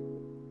girl?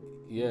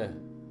 Yeah.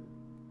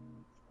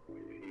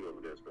 He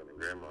over there spending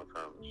grandma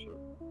time and shit.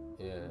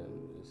 Yeah,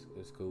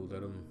 it's cool.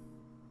 Let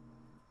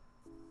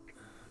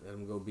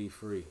him go be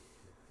free.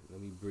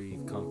 Let me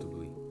breathe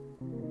comfortably.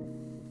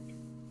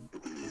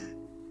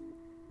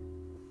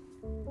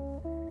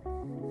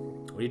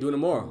 What are you doing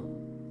tomorrow?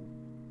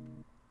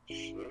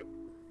 Shit.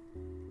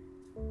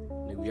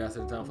 Nigga, we gotta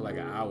set the time for like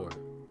an hour.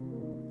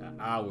 An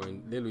hour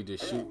and literally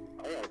just shoot.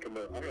 I gotta come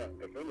back. I gotta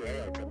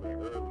come back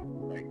early,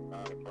 like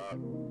 9 o'clock.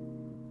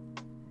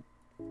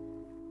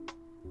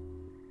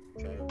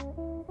 10.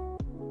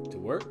 To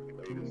work?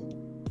 Latest.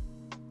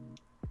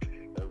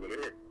 Over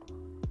there.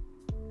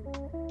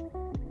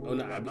 Oh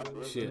no,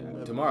 shit.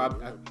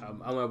 Tomorrow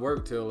I'm at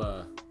work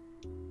till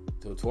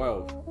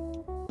 12.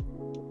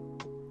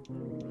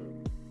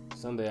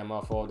 Sunday I'm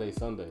off all day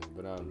Sunday,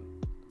 but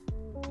I'm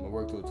gonna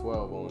work till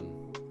 12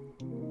 on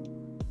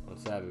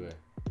Saturday.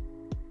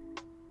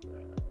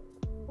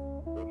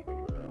 We'll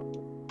figure it out.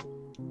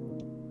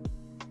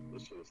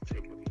 This shit is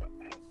taking forever,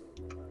 man.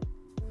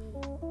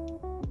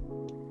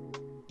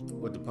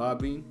 With the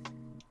Podbean?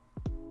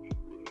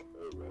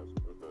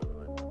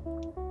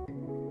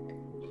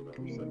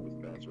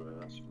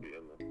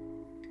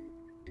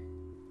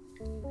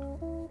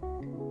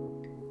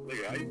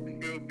 Nigga, how you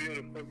feel being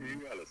a fucker? You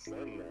got a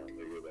son now,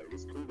 nigga. Like,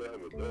 it's cool to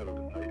have a daughter,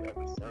 but how you have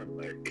a son?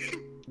 Like,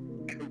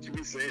 what you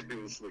be saying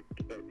to us? Like,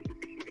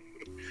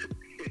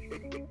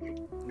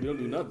 We don't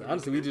do nothing.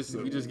 Honestly, we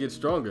just get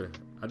stronger.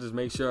 I just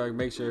make sure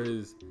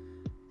his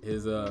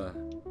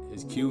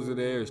cues are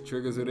there, his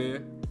triggers are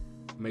there.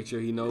 Make sure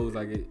he knows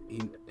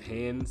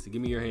hands.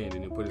 Give me your hand,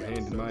 and then put his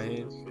hand in my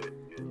hand.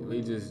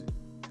 We just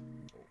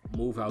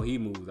move how he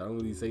moves. I don't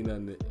really say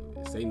nothing.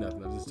 I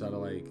just try to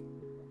like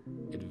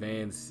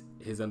advance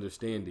his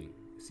understanding,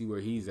 see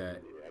where he's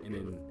at, and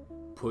then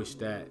push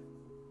that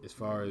as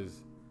far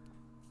as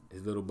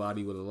his little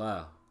body will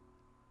allow.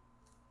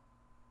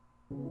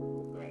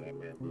 I'm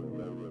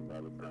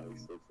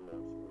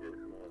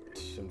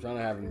trying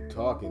to have him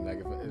talking. Like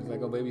if it's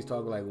like, oh, baby's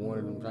talking like one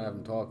of them. I'm trying to have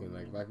him talking.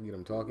 Like if I can get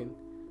him talking,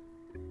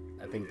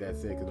 I think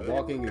that's it. Cause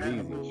walking is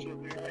easy.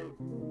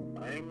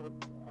 I ain't gonna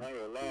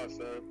lie,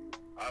 son.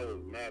 I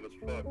was mad as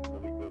fuck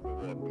when we wasn't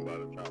walking by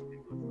the time he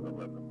was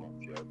 11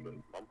 months, yo. Cause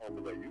my mom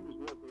was like, you was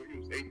walking when you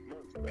was 8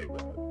 months. I'm like,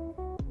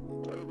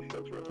 what the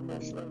fuck's wrong with my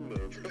son,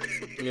 man?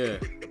 Yeah.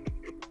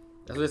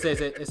 That's what they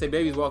say. They say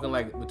babies walking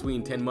like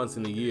between 10 months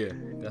and a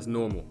year. That's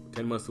normal.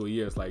 10 months to a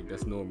year is like,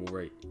 that's normal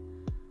rate.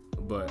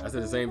 But I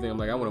said the same thing. I'm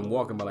like, I want him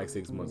walking by like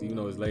 6 months. Even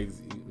though his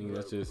legs,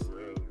 that's just,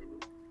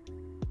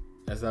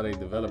 that's how they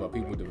develop, how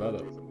people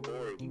develop.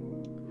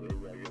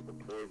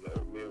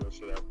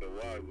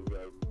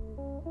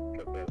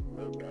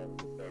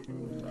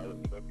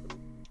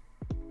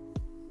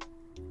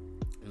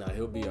 Nah,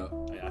 he'll be up.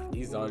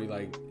 He's already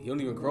like, he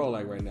don't even crawl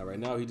like right now. Right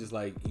now, he just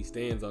like, he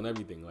stands on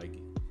everything.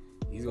 Like,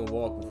 he's gonna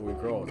walk before he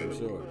crawls, I'm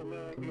sure.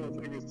 He's gonna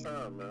take his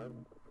time, man.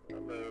 It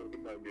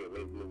might be a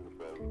late bloomer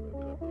for him.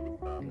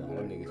 Nah,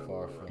 that nigga's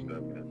far from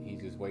him.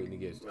 He's just waiting to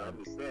get started.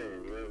 I'm just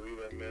saying, man, leave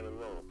that man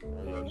alone.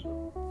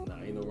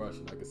 Nah, ain't no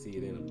rushing. I can see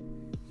it in him.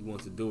 He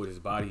wants to do it. His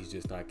body's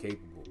just not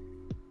capable.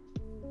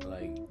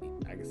 Like,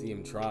 I can see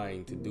him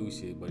trying to do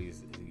shit, but he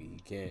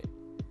can't.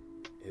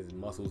 His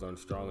muscles aren't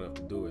strong enough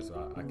to do it.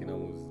 So I can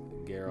almost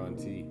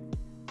guarantee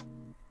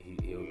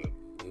he'll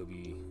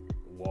be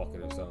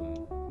walking or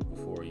something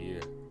before a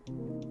year.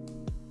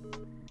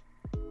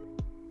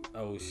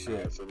 Oh shit.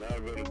 Right, so now I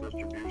go to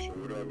distribution.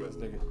 Where do I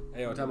go?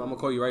 Hey, on time, I'm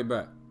gonna call you right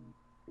back.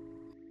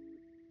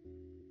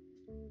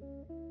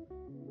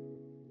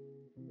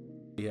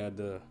 He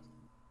had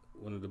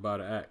wanted to buy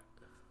the act.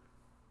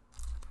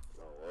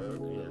 Yeah, I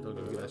told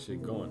him to get that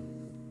shit going.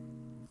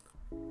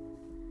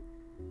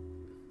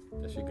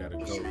 That shit gotta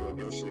go, bro.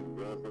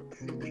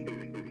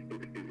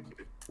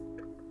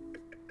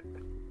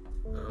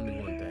 I don't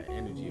even want that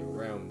energy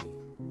around me.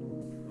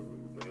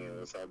 Yeah,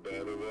 that's how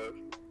bad it was.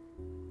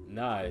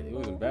 Nah, it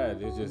wasn't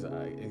bad. It's just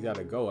it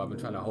gotta go. I've been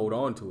trying to hold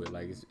on to it.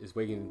 Like it's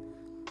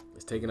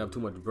taking up too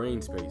much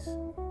brain space.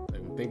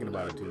 Like I'm thinking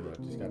about it too much.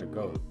 It's gotta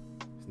go.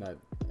 It's not.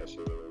 That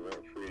shit really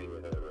run free in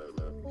your head right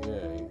now.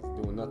 Yeah, it's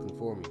doing nothing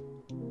for me.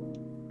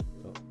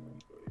 So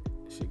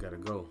that shit gotta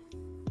go.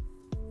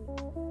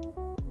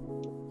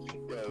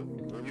 Yeah,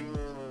 when you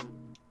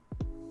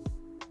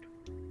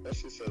that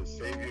shit says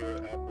save your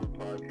Apple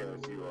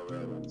Podcast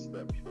URL on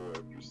step 4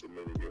 if you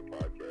submitted your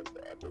podcast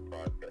to Apple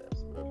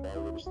Podcasts. Or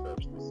follow the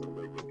steps to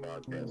submit your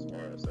podcast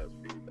RSS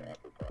feed to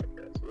Apple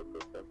Podcasts. What the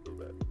fuck is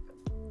that?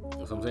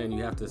 So I'm saying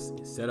you have to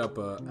set up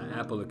an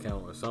Apple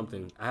account or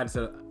something. I had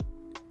to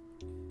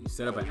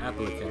set up an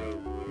Apple account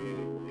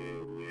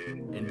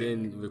and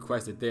then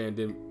request it there, and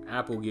then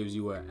Apple gives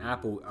you an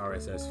Apple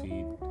RSS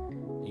feed.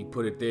 You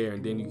put it there,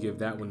 and then you give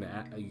that one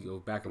you go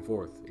back and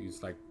forth. You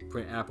just like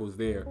print Apple's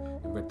there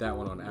and print that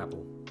one on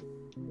Apple.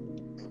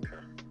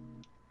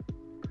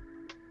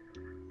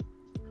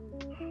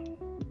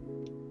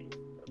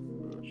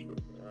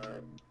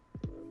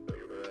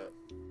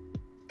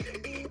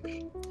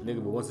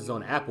 Nigga, but once it's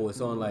on Apple,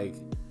 it's on like,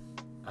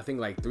 I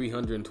think like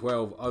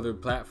 312 other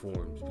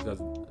platforms,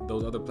 because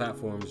those other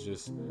platforms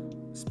just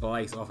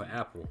splice off of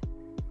Apple.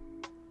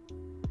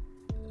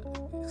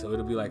 So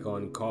it'll be like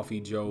on Coffee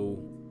Joe,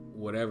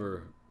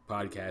 whatever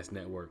podcast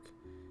network,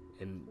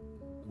 and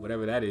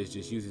whatever that is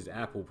just uses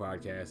Apple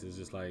Podcasts as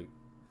just like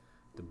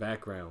the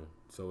background.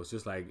 So it's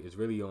just like, it's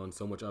really on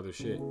so much other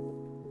shit.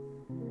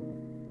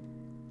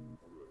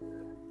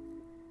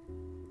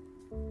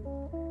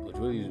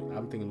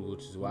 I'm thinking,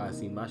 which is why I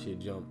seen my shit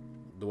jump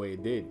the way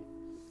it did,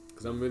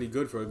 because I'm really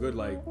good for a good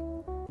like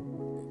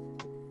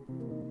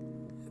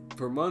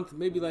per month,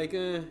 maybe like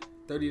 30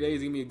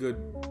 days, give me a good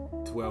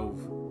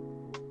 12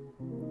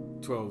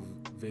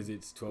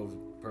 visits,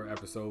 12 per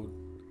episode.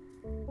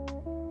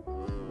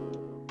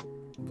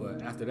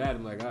 But after that,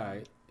 I'm like, all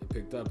right, it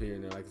picked up here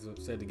and there. Like I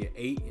said, to get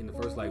 8 in the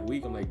first like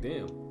week, I'm like,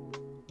 damn,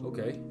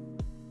 okay.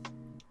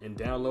 and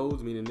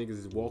downloads, meaning niggas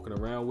is walking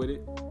around with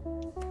it.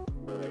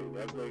 Right,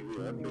 that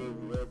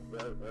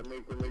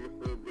makes the nigga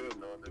feel good,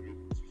 no niggas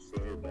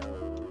saying down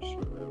and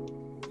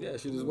shit. Yeah,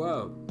 shit is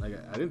wild. Like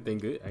I didn't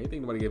think it. I didn't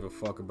think nobody gave a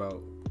fuck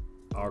about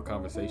our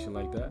conversation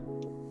like that.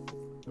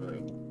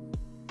 Right.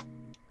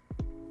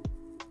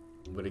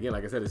 But again,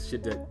 like I said, it's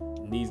shit that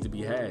needs to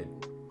be had.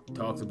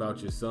 Talks about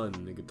your son.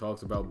 Nigga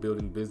talks about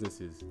building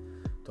businesses.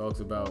 Talks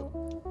about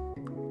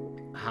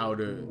how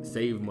to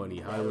save money,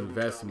 how to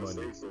invest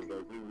money.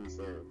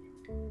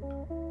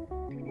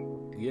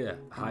 Yeah,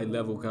 high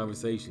level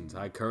conversations,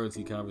 high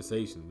currency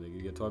conversations.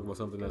 Nigga, you talk about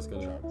something that's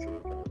gonna,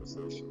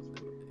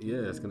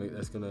 yeah, that's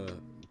gonna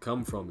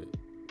come from it.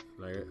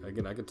 Like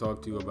again, I could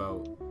talk to you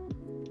about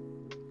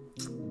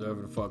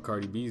whatever the fuck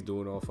Cardi B's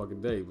doing all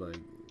fucking day, but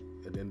like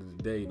at the end of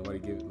the day, nobody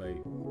give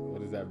like,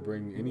 what does that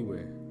bring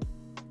anywhere?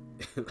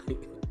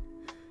 Like,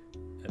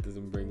 that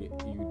doesn't bring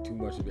you too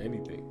much of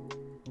anything.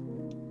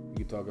 You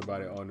can talk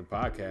about it on the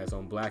podcast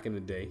on Black in the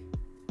Day.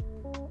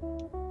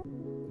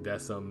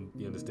 That's something,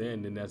 you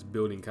understand, then that's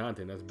building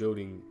content. That's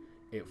building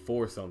it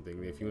for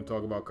something. If you want to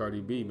talk about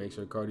Cardi B, make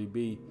sure Cardi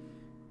B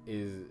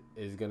is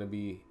gonna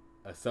be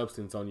a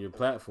substance on your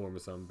platform or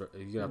something.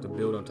 You're gonna have to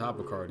build on top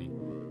of Cardi.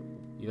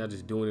 You're not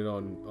just doing it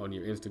on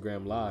your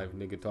Instagram live,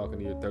 nigga, talking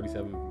to your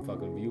 37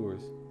 fucking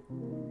viewers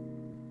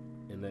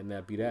and letting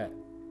that be that.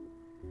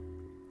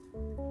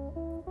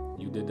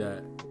 You did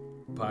that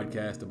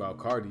podcast about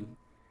Cardi,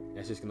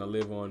 that's just gonna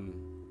live on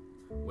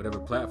whatever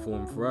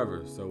platform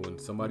forever. So when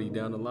somebody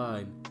down the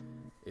line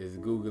is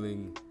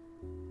Googling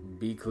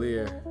Be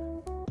Clear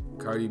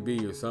Cardi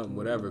B or something,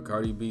 whatever,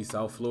 Cardi B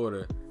South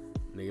Florida,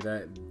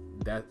 nigga,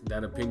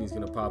 that opinion's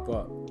gonna pop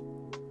up.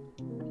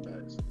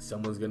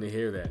 Someone's gonna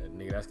hear that,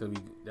 nigga. That's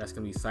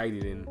gonna be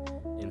cited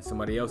in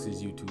somebody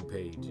else's YouTube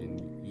page,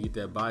 and you get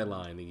that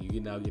byline, nigga. You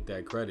now get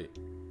that credit.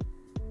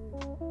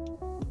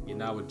 You're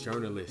now a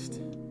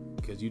journalist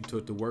because you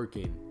took the work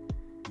in.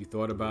 You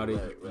thought about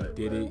it, you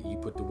did it, you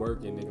put the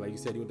work in, nigga. Like you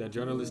said, you want that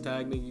journalist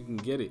tag, nigga, you can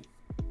get it.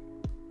 You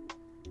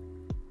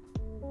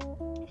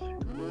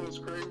know what's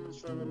crazy?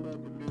 Something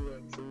about to do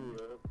that too,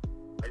 yo.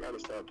 I gotta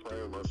start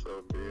playing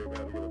myself here. I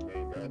gotta get a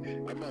main guy.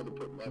 I'm about to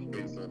put my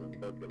face on the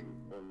fucking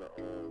on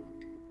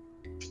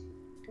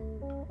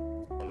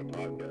the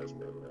podcast,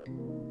 man.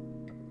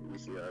 You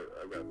see, I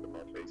gotta put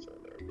my face on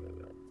there, man.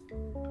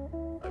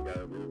 I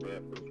gotta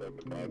revamp the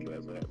fucking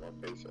podcast and have my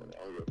face on it.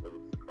 I don't give a fuck if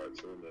it's a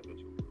cartoon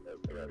image.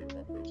 I gotta get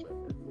my face on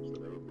there so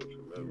they get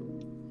familiar.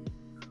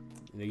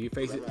 Nigga, your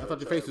face. I thought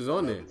your face was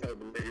on there.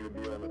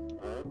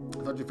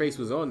 I thought your face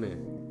was on there.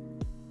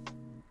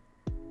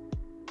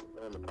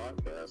 On the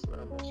podcast, man.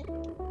 I'm not sure.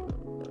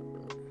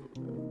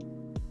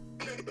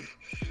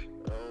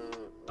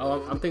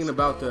 Oh, I'm thinking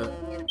about the.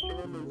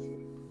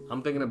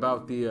 I'm thinking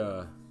about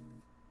the.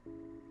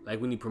 Like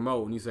when you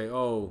promote, when you say,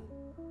 "Oh,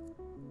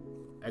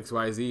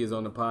 XYZ is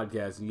on the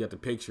podcast," and you got the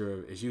picture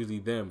of. It's usually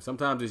them.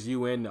 Sometimes it's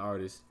you and the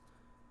artist.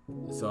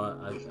 So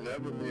it's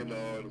never been the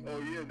artist. Oh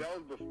yeah, that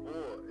was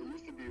before. It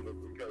used to be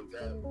because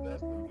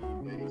that's the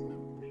dude they used to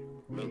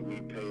make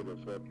me pay to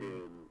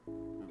fucking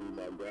do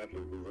my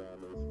graphic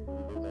designers.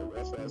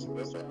 That's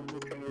why I'm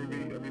just kind of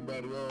read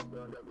everybody off. I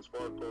got the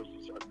smart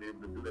posters. I'll be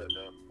able to do that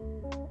now.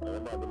 I'm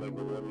about to make a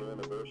 1-year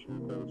anniversary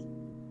post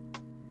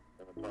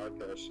on the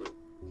podcast shit.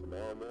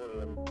 Tomorrow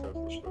morning I'm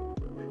posting shit. I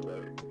mean,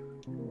 like,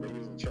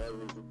 niggas in charge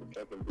of the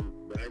fucking do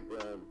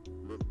background,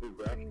 let's do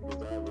graphic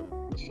design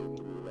and shit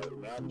for me. Like,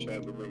 now I'm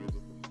charging niggas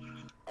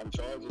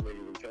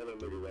and telling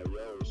niggas like,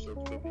 yo, it's just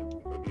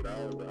 $50,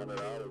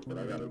 $100, but I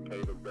gotta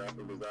pay the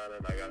graphic designer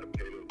and I gotta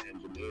pay the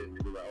engineer.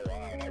 Niggas like, oh,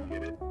 alright, I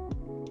get it.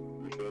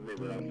 You feel me?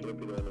 Then I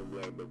flip it on them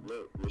like, but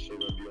look, this shit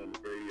gonna be on the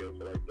radio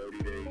for like 30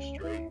 days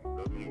straight.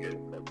 Let me get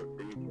fucking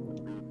free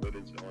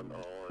footage on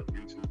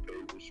YouTube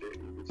page and shit.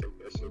 You can take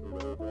that shit and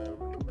go home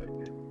and like,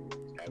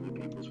 have your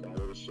people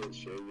follow the shit,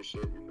 share your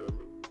shit, you feel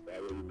me?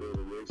 That way you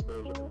building your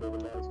exposure and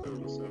building my exposure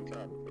at the same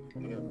time.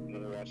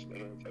 And watching the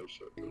hand type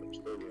shit, but I'm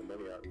still getting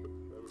money out of it.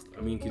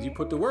 I mean, cause you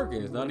put the work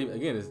in. It's not even.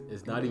 Again,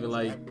 it's not even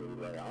like.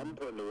 I'm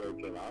putting the work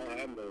in. I don't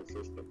have no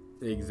system.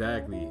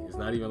 Exactly. It's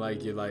not even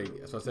like you're like.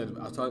 That's what I said.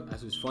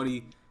 That's just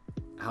funny.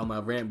 How my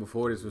rant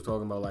before this was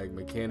talking about like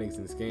mechanics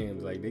and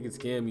scams. Like they could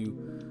scam you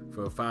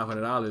for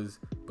 $500,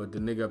 but the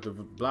nigga up the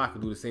block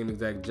will do the same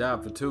exact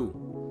job for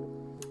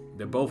 $2.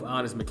 They're both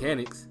honest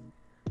mechanics,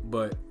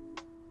 but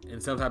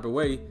in some type of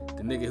way,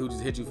 the nigga who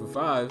just hit you for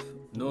 $5,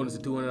 knowing it's a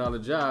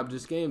 $200 job,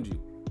 just scammed you.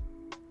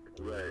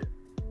 Right.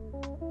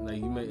 Like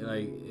you may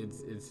like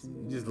it's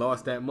you just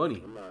lost that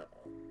money.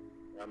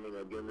 I mean,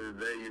 at the end of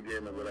the day, you get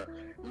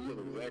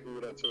exactly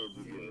what I told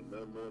you. You get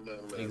nothing more,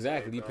 nothing less.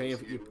 Exactly. You paying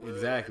for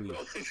exactly.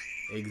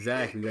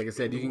 Like I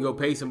said, you can go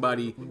pay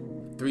somebody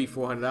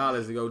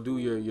 $300-$400 to go do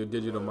your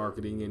digital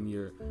marketing and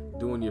you're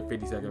doing your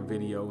 50-second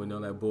video and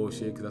all that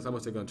bullshit. Because that's how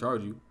much they're gonna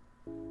charge you.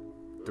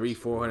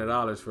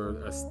 $300-$400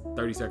 for a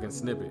 30-second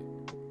snippet,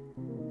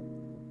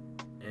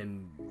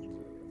 and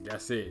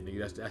that's it,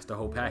 nigga. That's the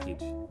whole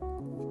package.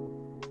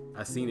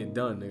 I seen it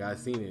done, nigga. I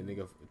seen it,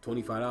 nigga.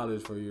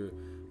 $25 for your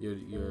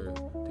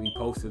to be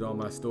posted on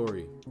my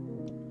story.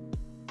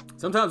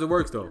 Sometimes it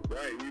works though.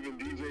 Right, even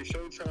DJ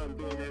Showtime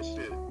doing that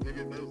shit.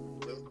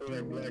 Nigga, let's call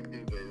that black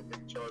DJ.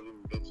 Nigga charging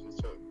bitches,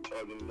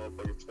 charging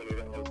motherfuckers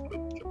 $20 to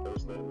put your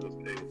post on this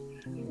page.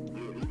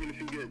 Yeah, even if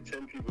you get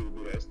 10 people to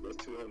do that, that's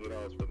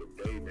 $200 for the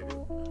day, nigga.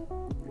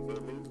 You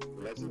feel me?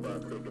 And that's just by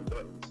clicking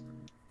buttons.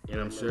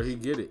 And I'm sure he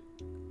get it.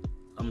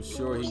 I'm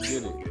sure he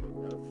get it.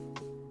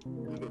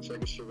 I'm gonna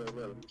check his shit right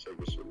now. Let me check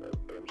his shit out.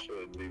 But I'm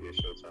sure DJ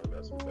Showtime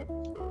got some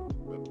fucking stories.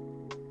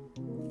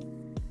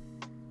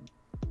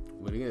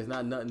 But again, it's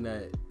not nothing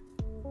that.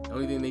 The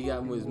only thing they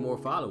got was more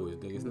followers.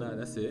 Nigga. It's not.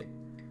 That's it.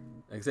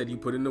 Like I said, you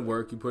put in the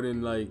work. You put in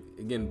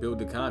build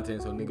the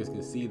content so niggas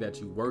can see that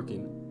you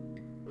working.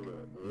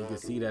 You can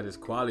see that it's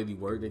quality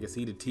work. They can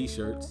see the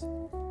t-shirts.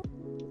 2,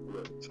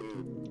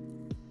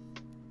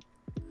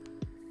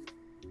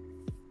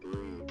 3,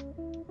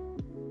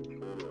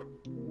 4,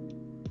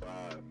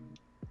 5,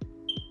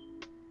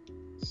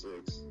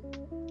 6.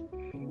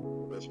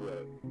 That's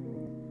what?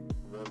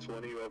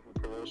 120 off of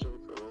promotion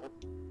for all?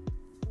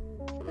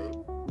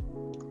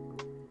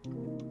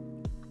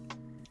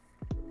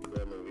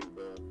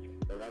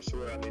 And I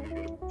swear I need to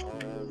get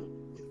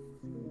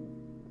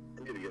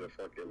a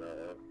fucking a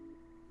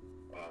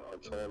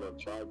taller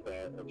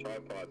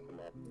tripod for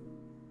my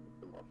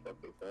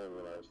fucking phone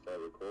when I start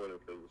recording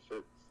because the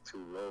shit's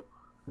too low.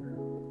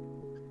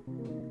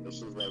 This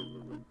is like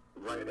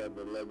right at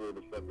the level of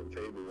the fucking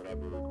table when I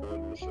be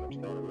recording this shit. I'm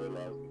starting to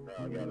realize now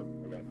I gotta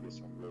get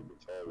something a little bit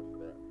taller for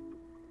that.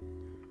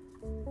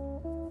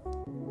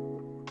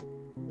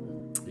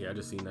 Yeah, I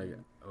just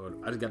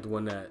got the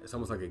one that it's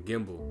almost like a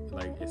gimbal.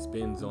 Like it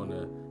spins on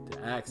the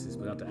axis,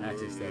 but not the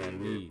axis that I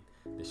need.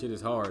 The shit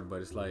is hard,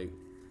 but it's like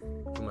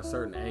from a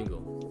certain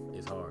angle,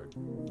 it's hard.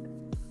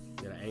 You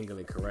gotta angle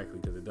it correctly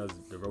because it does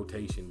the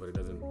rotation, but it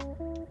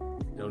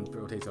don't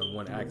rotate on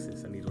one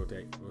axis. I need to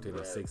rotate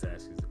on 6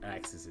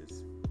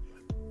 axes.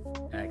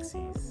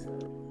 Axes.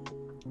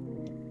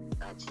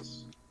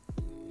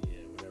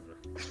 Yeah, whatever.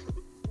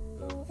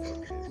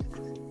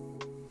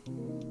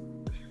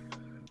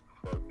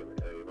 Fucking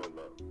hey, hold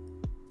up.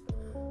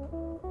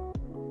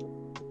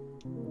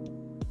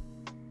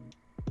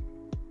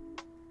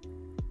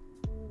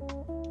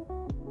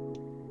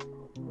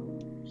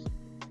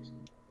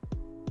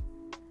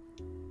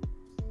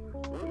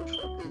 Where the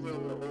fuck is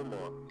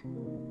Omar?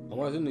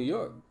 Omar's in New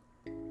York.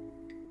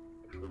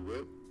 For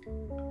good?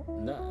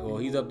 Well,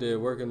 he's up there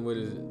working with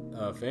his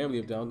family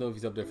up there. I don't know if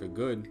he's up there for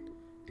good.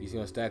 He's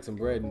gonna stack some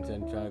bread and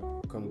then try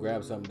to come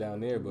grab something down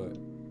there, but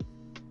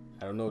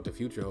I don't know what the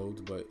future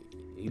holds. But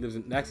he lives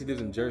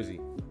in Jersey.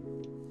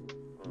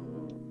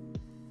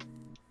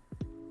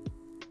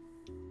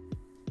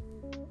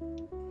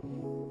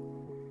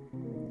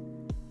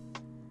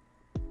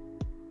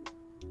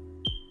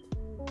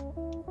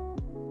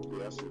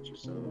 Yeah, I see what you're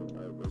saying.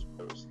 I was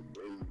posted.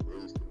 They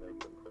used to make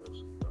them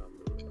post. I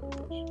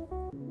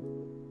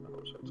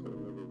wish I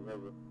told them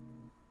never.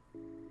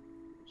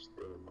 I'm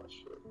stealing my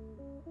shit.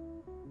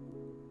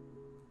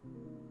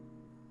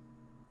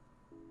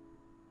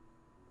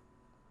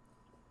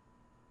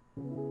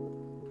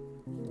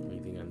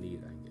 Anything I need,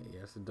 I get.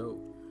 Yeah, that's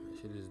dope. That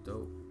shit is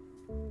dope.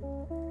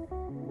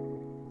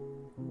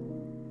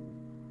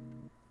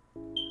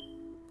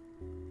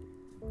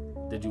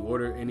 Did you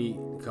order any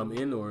come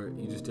in, or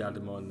you just got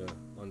them on the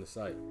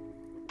site?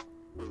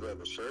 Was that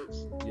the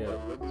shirts? Yeah.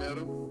 I'm looking at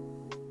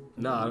them.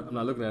 Nah, I'm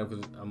not looking at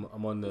them because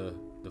I'm on the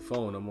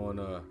phone. I'm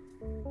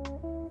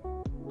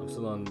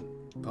still on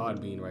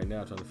Podbean right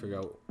now, trying to figure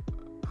out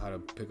how to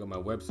pick up my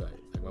website.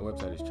 Like my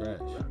website is trash.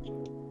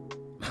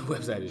 My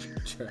website is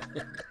trash.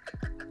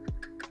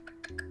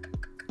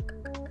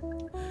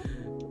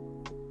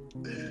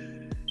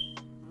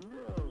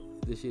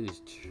 This shit is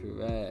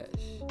trash.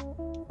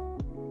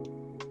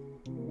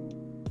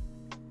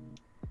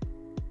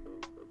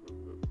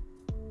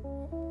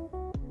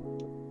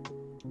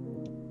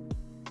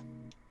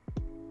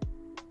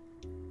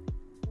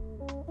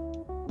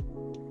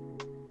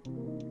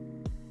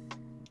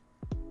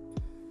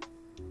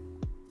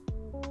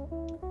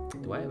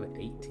 Do I have an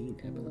 18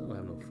 episode? I don't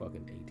have no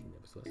fucking 18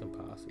 episodes. That's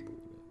impossible.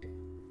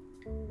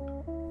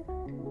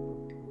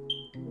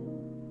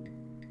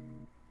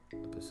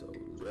 Episode.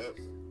 Yep.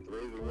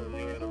 Today's the 1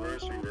 year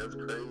anniversary. That's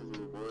crazy,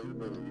 boy. It's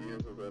been a year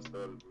since I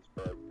started this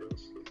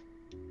podcast.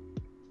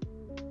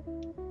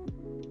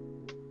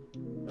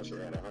 I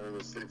should have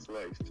 106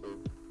 likes,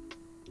 too.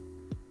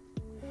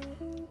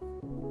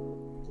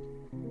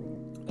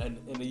 And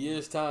in a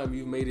year's time,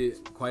 you've made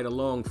it quite a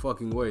long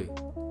fucking way.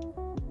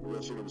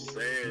 That's what I'm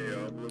saying,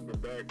 yo. I'm looking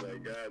back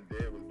like, God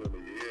damn, it's been a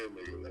year,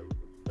 nigga. Like,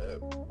 what the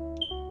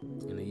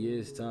fuck? In a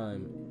year's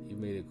time, you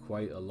made it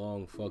quite a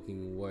long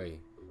fucking way.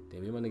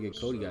 Damn, my nigga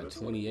Cody got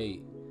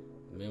 28.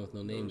 The man with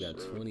no name got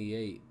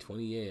 28.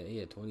 28,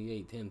 yeah,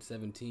 28, 10,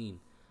 17.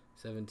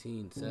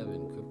 17,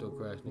 7. Crypto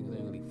crash. Niggas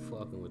ain't really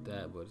fucking with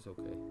that, but it's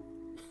okay.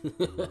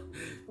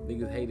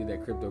 Niggas hated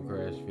that crypto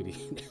crash video.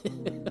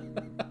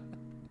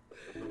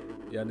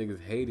 Y'all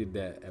niggas hated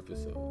that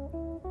episode.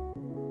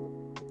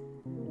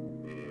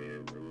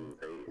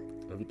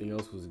 Everything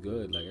else was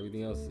good. Like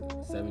everything else,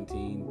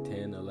 17,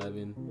 10,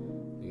 11.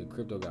 Nigga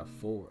Crypto got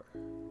 4.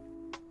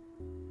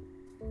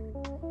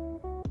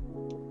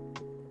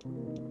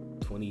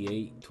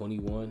 28,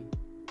 21.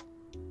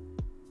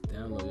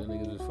 Download, y'all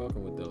niggas was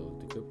fucking with those.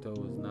 The crypto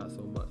is not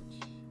so much.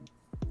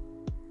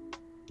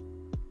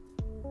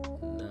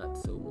 Not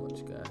so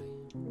much, guy.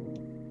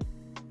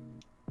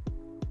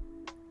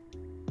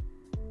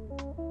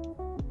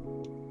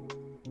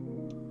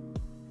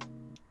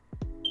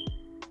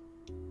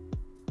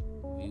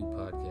 View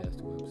podcast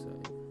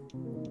website.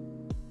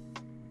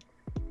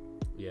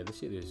 Yeah, this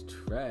shit is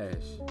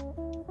trash.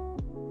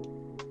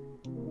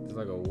 It's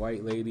like a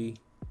white lady.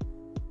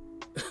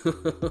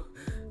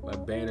 My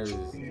banner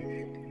is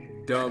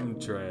dumb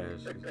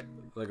trash.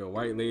 Like a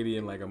white lady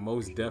in like a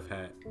Mos Def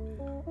hat.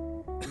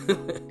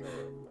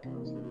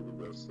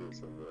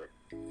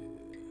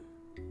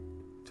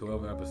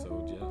 12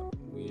 episodes, yeah.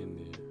 We in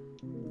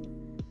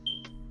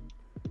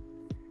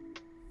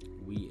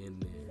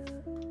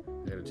there.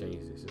 I gotta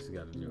change this. This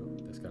gotta go.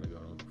 That's gotta go. I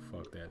don't know what the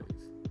fuck that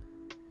is.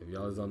 If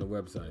y'all is on the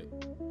website,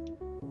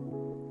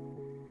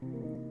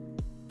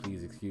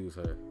 please excuse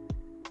her.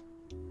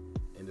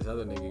 And this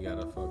other nigga got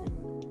a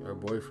fucking, her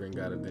boyfriend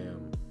got a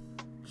damn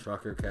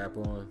trucker cap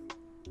on,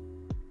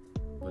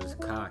 but it's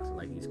cocked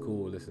like he's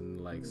cool listening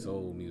to like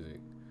soul music.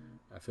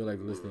 I feel like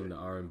listening to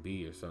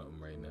R&B or something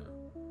right now.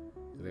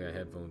 So they got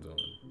headphones on,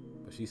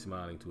 but she's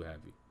smiling too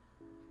happy.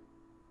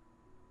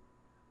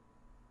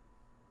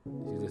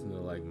 She's listening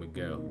to like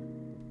Miguel.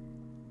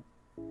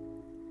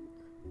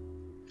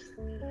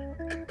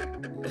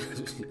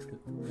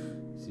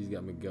 She's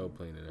got Miguel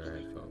playing in her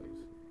headphones.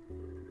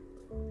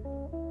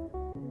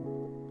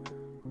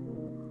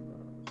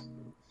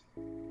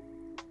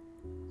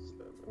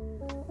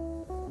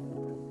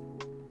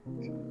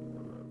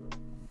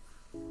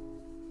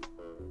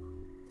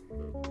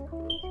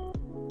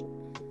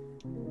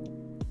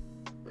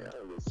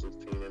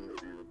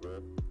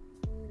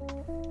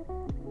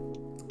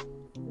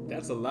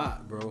 That's a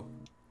lot, bro.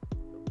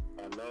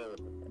 I know.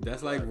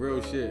 That's like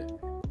real shit.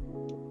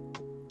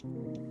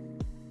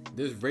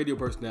 There's radio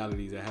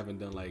personalities that haven't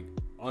done like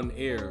on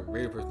air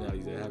radio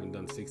personalities that haven't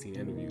done 16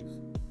 interviews.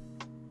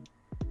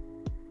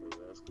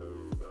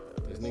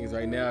 There's niggas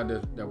right now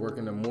that work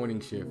in the morning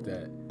shift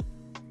that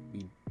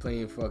be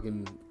playing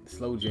fucking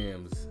slow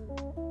jams.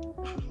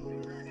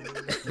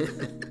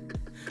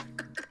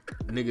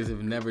 Niggas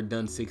have never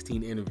done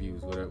 16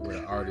 interviews with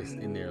an artist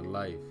in their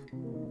life.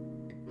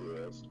 Yeah,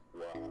 that's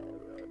wild,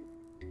 man.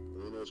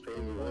 You know, it's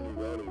crazy. One of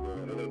these artists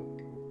going ahead.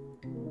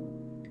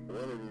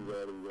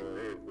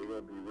 They're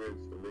gonna be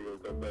rich, and they're gonna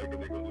come back and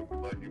they're gonna look at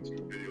my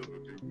YouTube videos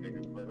with these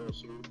niggas. Like, oh,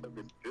 so what the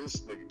fuck is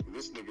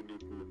this nigga do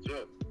from the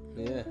jump?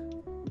 Yeah.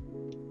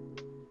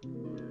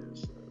 Yeah,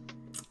 so.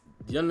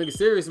 Young nigga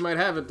Serious might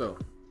have it though.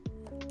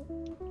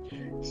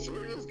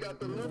 Serious got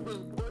the numbers,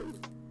 boy.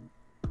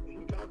 He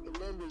got the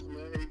numbers,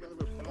 man. He got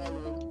the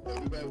followers.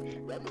 I'm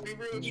gonna be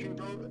real with you,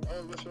 bro.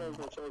 That's what I was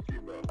gonna talk to you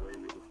about,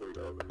 man. Before you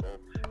got on the phone.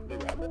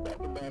 Nigga, I'm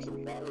about to buy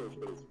some followers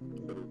for this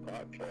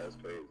podcast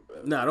page, bro.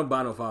 Nah, don't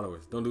buy no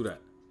followers. Don't do that.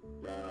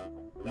 Nah.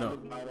 No.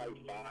 I'm gonna buy like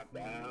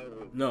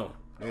 5,000. No,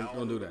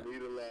 don't do that.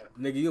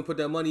 Nigga, you can put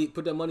that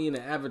money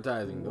into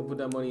advertising. Don't put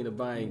that money into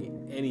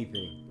buying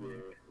anything.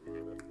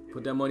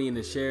 Put that money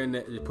into sharing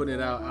that, putting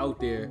it out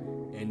there,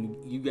 and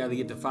you gotta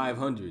get to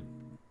 500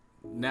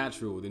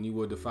 natural than you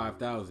would to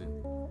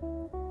 5,000.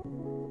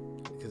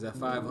 Because that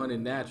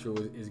 500 natural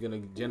is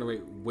gonna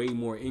generate way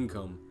more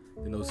income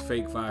than those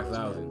fake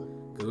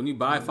 5,000. Because when you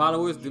buy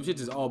followers, them shit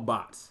is all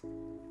bots.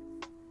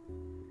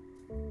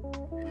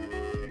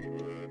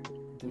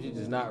 Them shit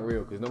is not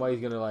real. Because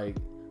nobody's gonna like,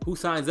 who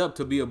signs up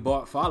to be a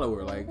bot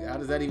follower? Like, how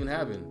does that even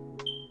happen?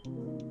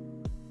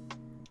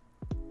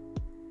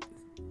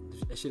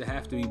 That shit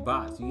have to be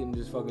bots. You getting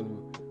just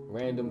fucking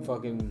random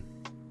fucking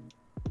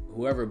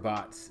whoever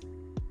bots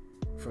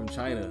from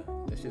China.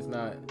 That shit's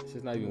not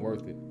even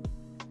worth it.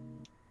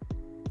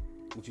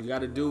 What you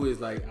gotta do is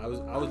like, I was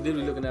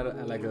literally looking at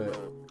an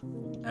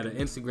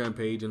Instagram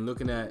page and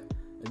looking at,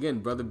 again,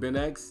 Brother Ben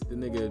X, the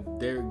nigga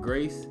Derek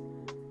Grace.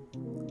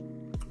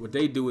 What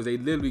they do is they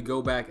literally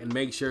go back and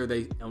make sure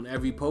they, on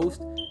every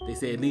post, they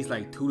say at least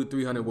like 200 to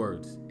 300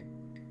 words.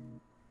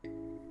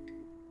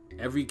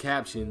 Every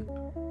caption,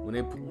 when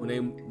they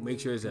make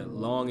sure it's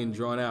long and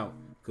drawn out,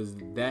 because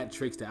that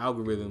tricks the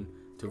algorithm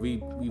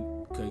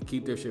to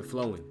keep their shit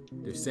flowing.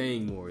 They're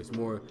saying more. It's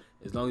more,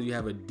 as long as you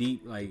have a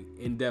deep, like,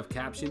 in-depth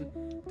caption,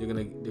 they're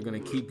gonna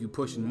keep you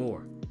pushing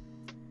more.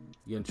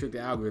 You're gonna trick the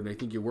algorithm. They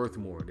think you're worth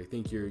more. They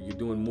think you're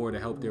doing more to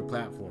help their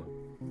platform.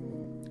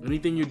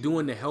 Anything you're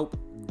doing to help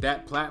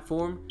that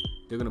platform,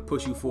 they're gonna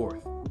push you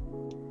forth.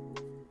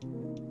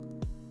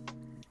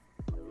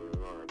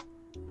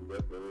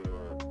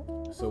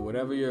 So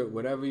whatever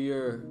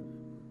your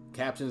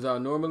captions are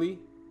normally,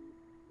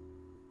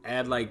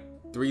 add like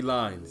 3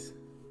 lines.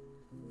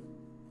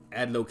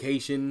 Add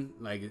location,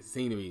 like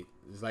scenery.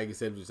 It's like I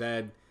said, just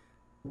add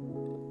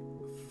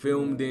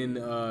filmed in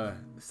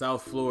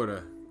South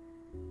Florida.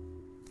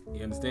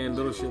 You understand?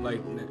 Little shit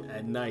like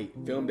at night.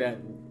 Filmed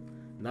at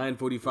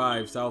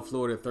 9:45 South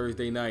Florida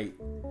Thursday night.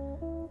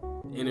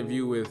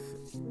 Interview with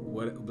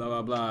what blah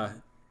blah blah.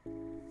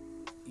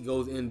 He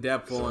goes in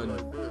depth on.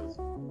 Like this.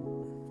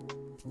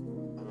 I'm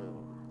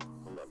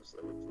about to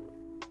send it to you.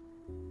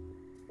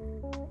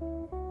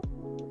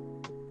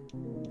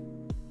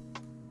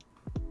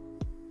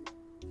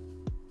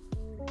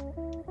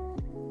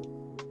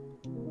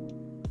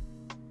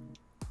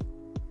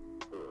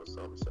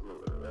 Something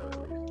similar to that at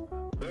least.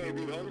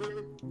 Baby, hungry?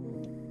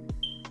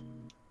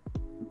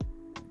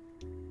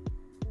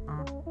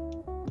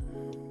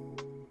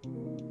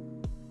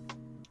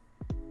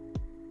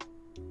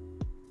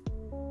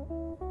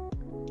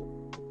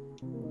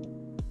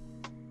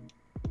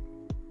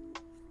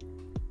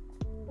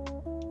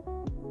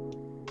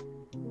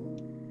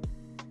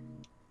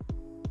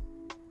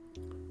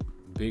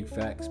 Big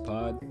Facts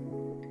Pod. You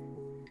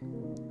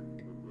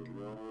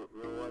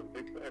don't like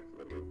Big Facts,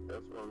 nigga?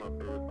 That's one of my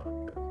favorite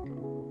podcasts.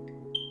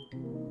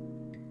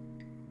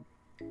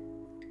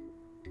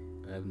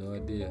 I have no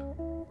idea.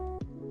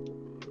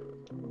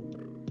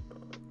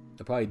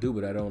 I probably do,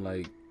 but I don't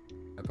like.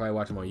 I probably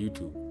watch them on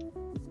YouTube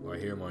or I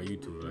hear them on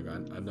YouTube. Like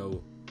I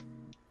know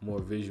more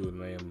visual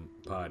than I am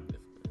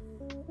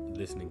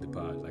listening to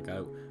pods. Like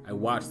I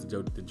watch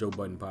the Joe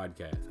Budden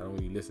podcast. I don't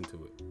really listen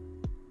to it.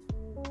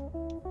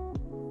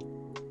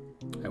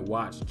 I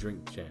watch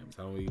Drink Champs.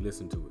 I don't really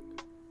listen to it.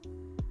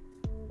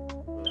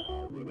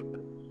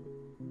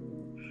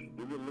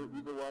 You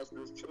can watch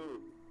this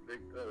too.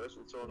 That's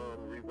what's on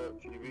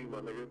Revolt TV, my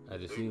nigga. I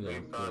just seen that.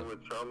 They signed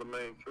with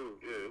Charlamagne too.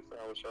 Yeah, they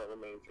signed with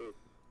Charlamagne too.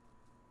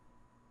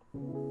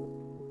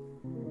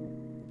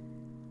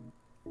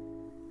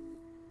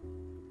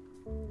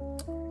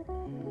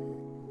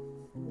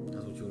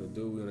 That's what you want to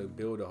do. We're gonna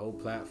build a whole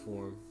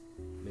platform,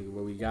 nigga,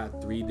 where we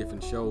got 3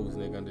 different shows,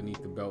 nigga,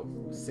 underneath the belt,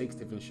 6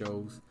 different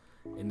shows.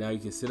 And now you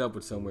can sit up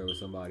with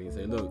somebody and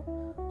say, look,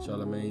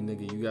 Charlamagne,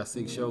 nigga, you got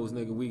 6 shows,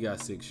 nigga, we got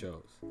 6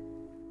 shows.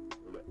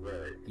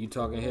 Right. You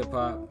talking hip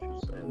hop,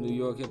 New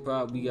York hip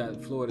hop, we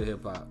got Florida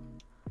hip hop.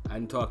 I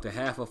didn't talk to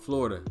half of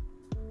Florida.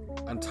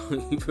 I'm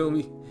talking, you feel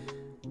me?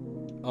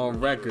 On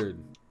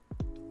record.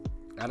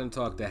 I didn't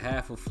talk to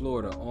half of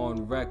Florida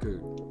on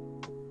record.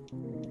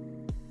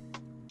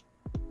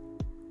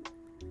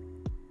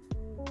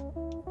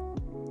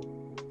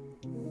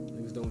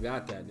 Niggas don't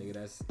got that, nigga.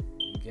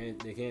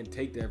 They can't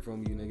take that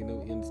from you,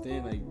 nigga. You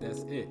understand? Like,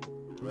 that's it.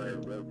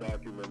 Right, that's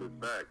documented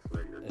facts,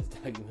 nigga. That's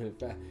documented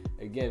fact.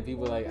 Again,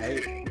 people like I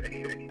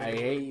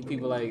hate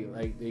people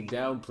like they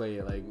downplay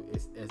it. Like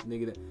it's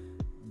nigga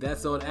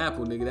that's on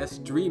Apple, nigga. That's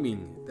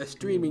streaming. That's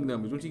streaming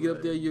numbers. Once you get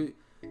up there, you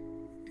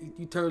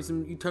turn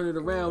it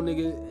around,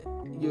 nigga.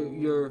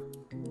 Your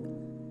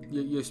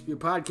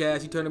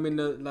podcast, you turn them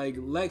into like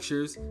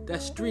lectures.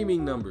 That's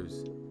streaming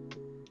numbers.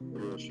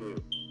 Real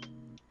shit.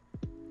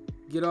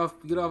 Get off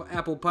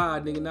Apple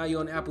Pod, nigga. Now you're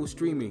on Apple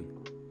streaming.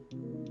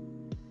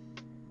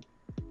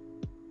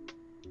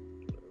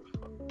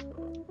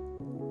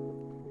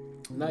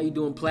 Now you're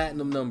doing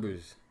platinum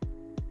numbers.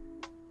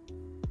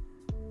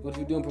 What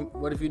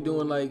if you're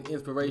doing like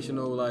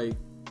inspirational like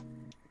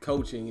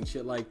coaching and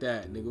shit like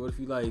that, nigga? What if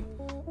you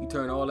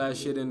turn all that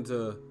shit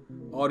into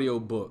audio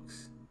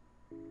books?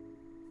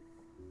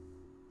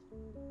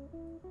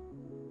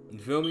 You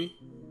feel me?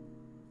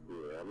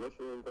 Yeah, I'm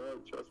listening,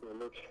 dog. Trust me,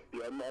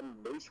 I'm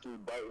basically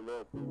biting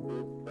off the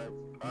Big Facts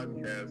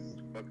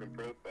podcast fucking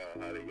profile.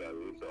 How they got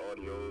release the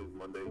audios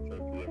Monday 10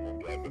 p.m. on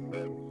Black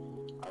Effect.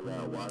 I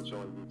got watch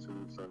on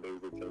YouTube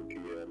Sundays at 10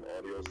 p.m.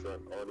 Audio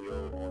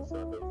on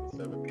Sundays at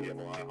 7 p.m.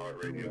 on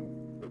iHeartRadio,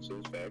 which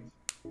is facts.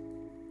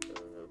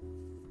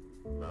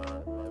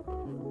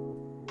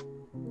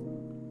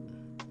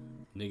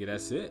 Nigga,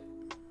 that's it.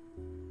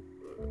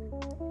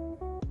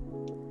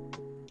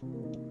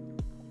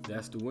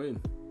 That's the win.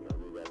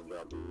 We gotta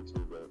drop the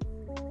YouTube, man.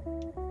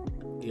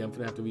 Yeah, I'm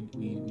gonna have to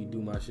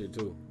redo my shit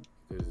too,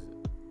 cause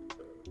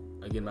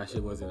again, my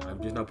shit wasn't.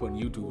 I'm just not putting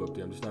YouTube up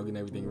there. I'm just not getting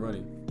everything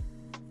running.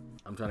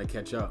 I'm trying to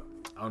catch up.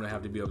 I don't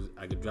have to be able.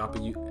 I could drop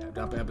an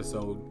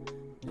episode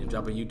and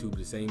drop a YouTube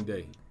the same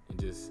day and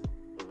just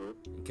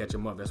and catch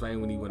them up. That's why I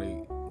ain't really want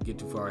to get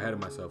too far ahead of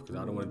myself,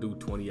 because I don't want to do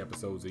 20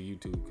 episodes of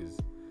YouTube, because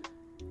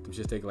them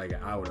just take like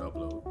an hour to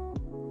upload.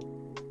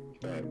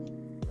 Facts.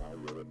 I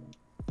get it.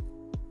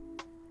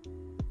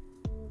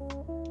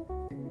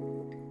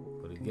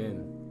 But again,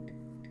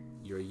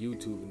 you're a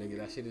YouTuber, nigga.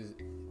 That shit is.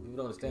 You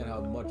don't understand how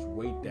much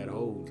weight that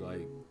holds.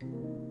 Like,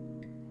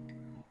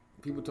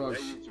 people talk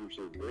that YouTube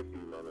shit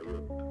different, my nigga.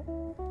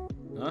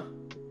 Huh?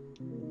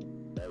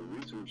 That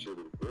YouTube shit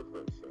is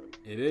different, son.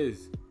 It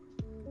is.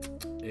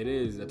 It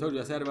is. I told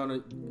you I sat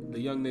around the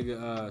young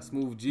nigga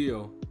Smooth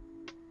Geo.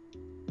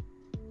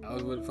 I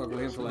was with fucking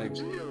with him for like.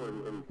 Geo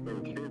and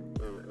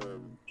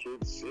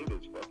Kid Sid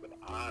is fucking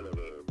out of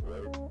there,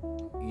 bro.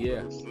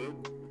 Yeah. Sid,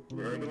 you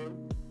heard of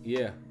him?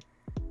 Yeah.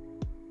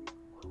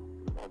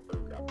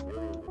 Motherfucker got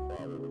millions of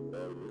followers,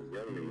 bro. This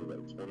young nigga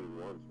like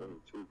 21,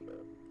 22,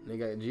 man.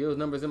 Nigga, Geo's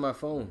number's in my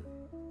phone.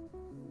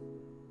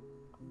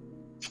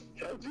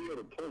 Tell Geo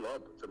to pull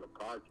up to the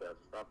podcast.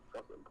 Stop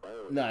fucking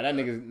playing. Nah, that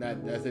nigga's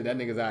not. That's it. That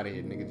nigga's out of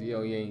here, nigga.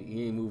 Geo, he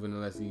ain't moving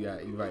unless he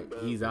got. You right.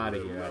 He's out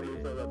of here. Out of here.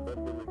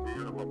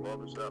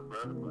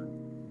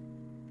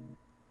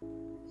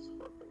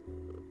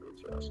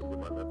 I should get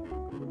my nephew to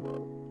beat him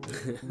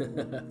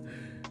up.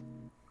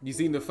 You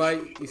seen the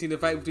fight? You seen the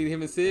fight between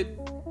him and Sid?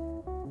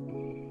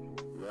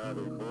 Yeah,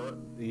 they fought.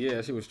 Yeah,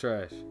 that shit was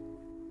trash.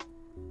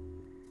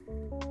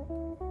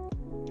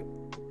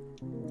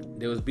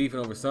 They was beefing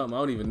over something. I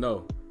don't even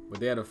know. But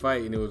they had a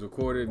fight and it was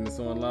recorded and it's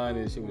online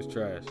and shit was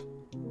trash.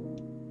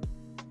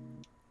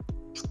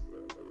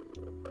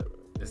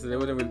 So they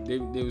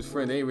was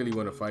friends. They didn't really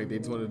want to fight. They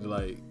just wanted to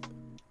like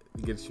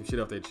get some shit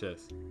off their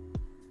chest.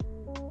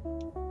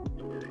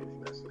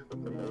 That's just the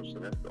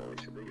promotion. That's the only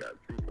shit they got.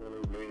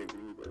 3.8 million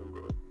views,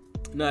 bro.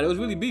 Nah, they was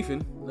really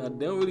beefing. Nah,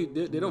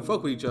 they don't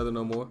fuck with each other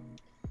no more.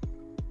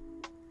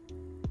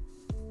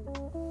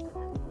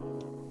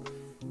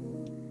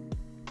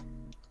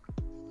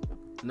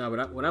 Nah,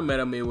 but when I met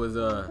him, it was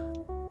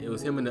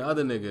him and the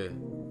other nigga.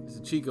 It's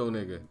a Chico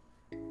nigga.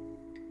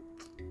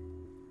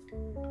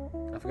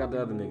 I forgot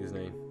the other nigga's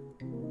name.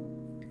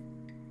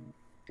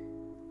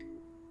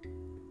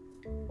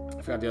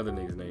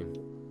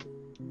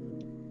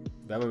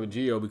 I remember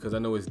Gio because I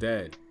know his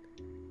dad.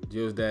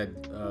 Gio's dad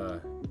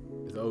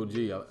is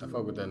OG. I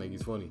fuck with that nigga.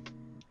 He's funny.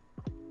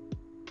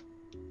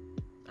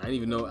 I didn't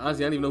even know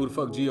who the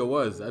fuck Gio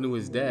was. I knew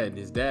his dad.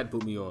 His dad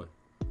put me on.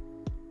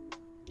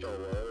 Oh,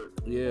 word.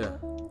 Yeah.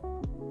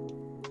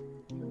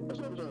 That's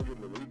what I'm trying to get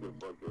Malik and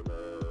fucking,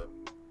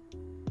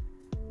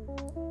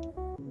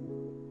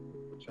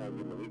 I'm trying to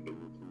get Malik a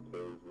YouTube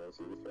page, man,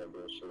 so we start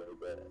doing shit like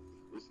that.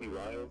 You see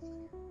Ryan's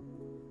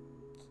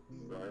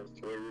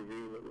toy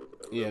review?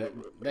 Yeah,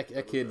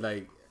 that kid,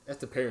 like, that's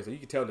the parents. You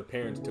can tell the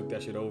parents took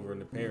that shit over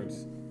and the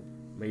parents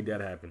made that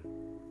happen.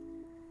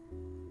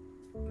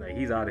 Like,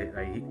 he's out of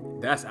here.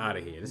 That's out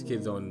of here. This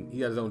kid's he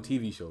got his own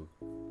TV show.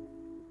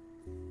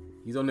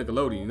 He's on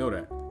Nickelodeon, you know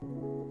that.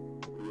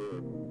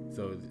 Yeah.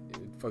 So, what the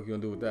fuck you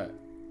gonna do with that?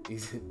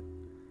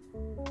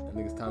 That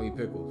nigga's Tommy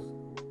Pickles.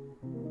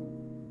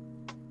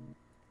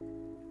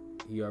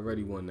 He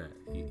already won that.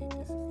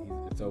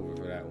 It's over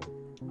for that one.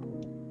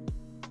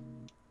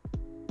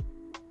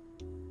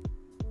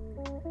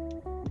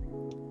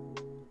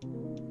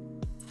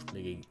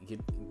 Nigga,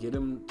 get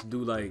him to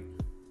do like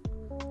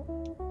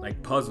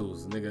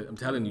puzzles, nigga. I'm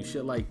telling you,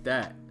 shit like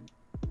that.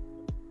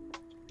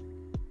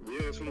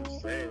 Yeah, that's what I'm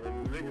saying.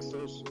 And the nigga's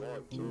so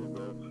smart too,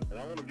 bro. And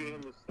I want to get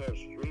him to start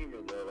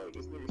streaming, bro. Like,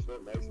 this nigga's so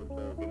nice and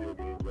playing video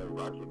games like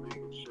Rocket League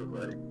and shit.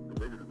 Like, the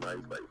nigga's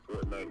nice, like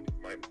Fortnite,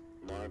 like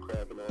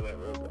Minecraft and all that.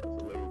 Roblox. The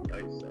nigga's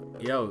nice.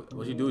 Like, Yo,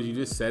 what you do is you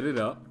just set it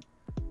up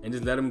and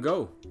just let him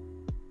go.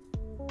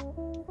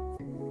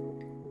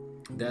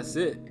 That's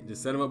it.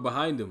 Just set him up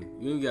behind him.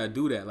 You ain't gotta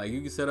do that. Like,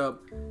 you can set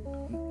up.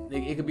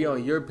 It could be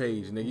on your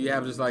page, nigga. You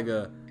have just like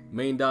a $1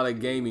 million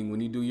gaming when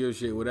you do your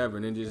shit, whatever,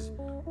 and then just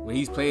when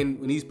he's playing,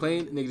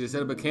 nigga, just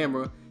set up a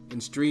camera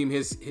and stream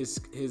him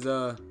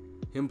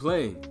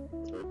playing.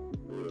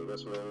 Yeah,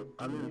 that's what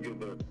I need to get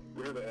the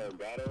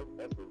Elgato.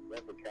 That's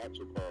a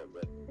capture card,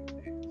 but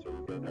so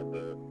we can have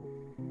the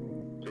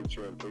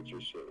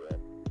picture shit, right?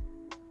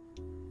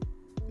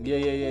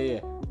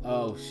 Yeah.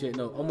 Oh shit,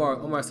 no.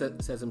 Omar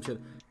said some shit.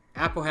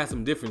 Apple has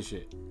some different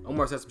shit.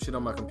 Omar set some shit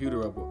on my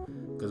computer up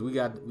because we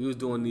was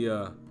doing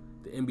the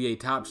NBA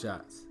Top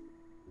Shots,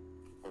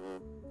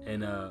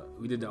 and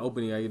we did the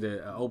opening. I did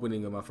the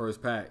opening of my first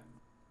pack,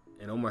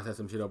 and Omar set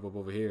some shit up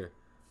over here,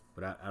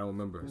 but I don't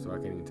remember, so I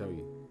can't even tell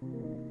you.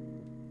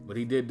 But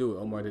he did do it.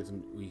 Omar did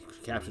some. We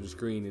captured the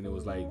screen, and it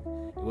was like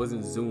it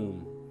wasn't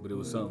Zoom, but it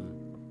was something.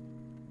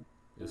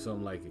 It was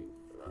something like it.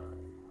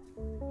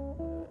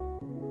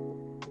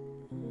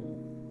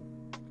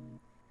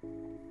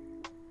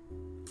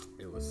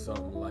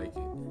 Something like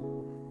it.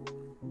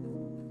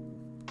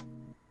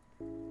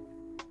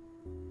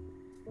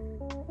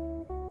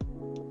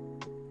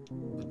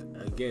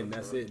 But again,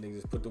 that's it. Niggas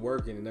just put the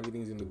work in and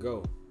everything's in the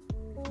go.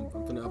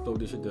 I'm finna upload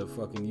this shit to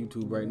fucking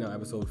YouTube right now,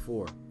 episode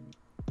 4.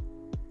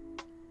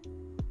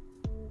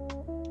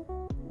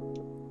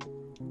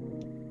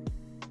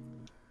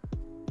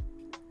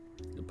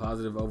 The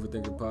Positive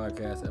Overthinker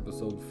Podcast,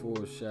 episode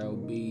 4 shall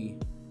be.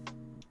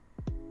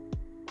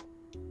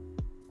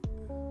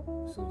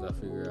 As soon as I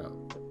figure out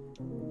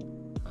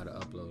how to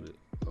upload it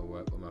or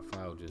where my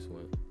file just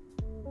went.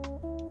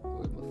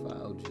 Where'd my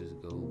file just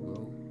go,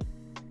 bro?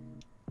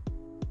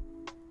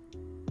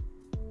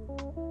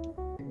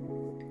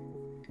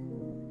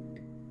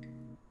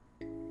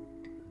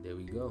 There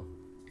we go.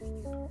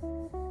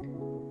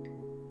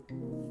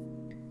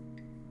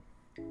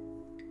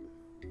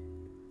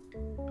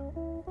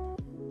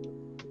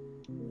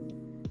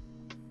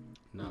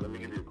 Nah, Let me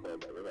give you a call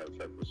back. I gotta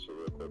check this shit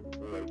real quick.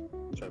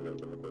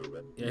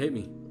 Yeah, hit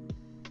me.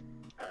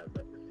 Alright,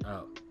 man.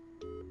 Out.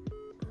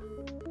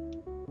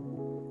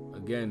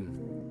 Again,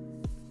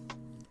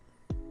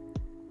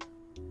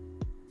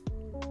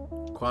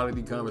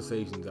 quality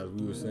conversations, as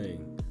we were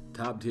saying,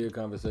 top tier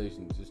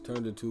conversations, just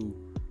turned into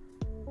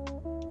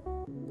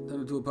a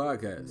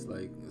podcast.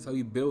 Like, that's how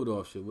you build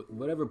off shit.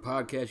 Whatever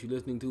podcast you're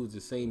listening to is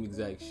the same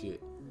exact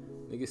shit.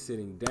 Niggas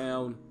sitting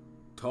down,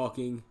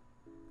 talking,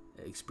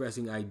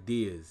 expressing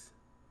ideas.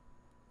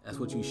 That's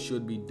what you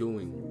should be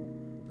doing.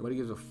 Nobody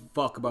gives a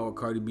fuck about what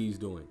Cardi B's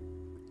doing.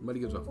 Nobody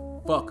gives a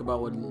fuck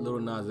about what Lil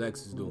Nas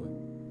X is doing.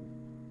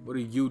 What are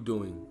you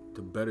doing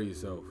to better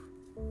yourself?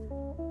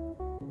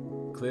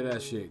 Clear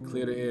that shit.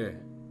 Clear the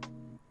air.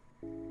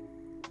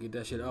 Get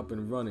that shit up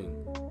and running.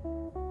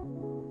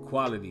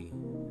 Quality.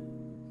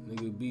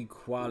 Nigga, be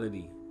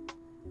quality.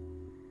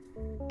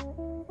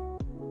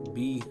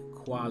 Be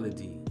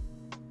quality.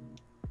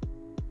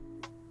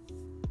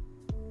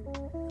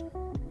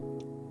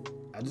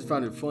 I just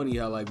find it funny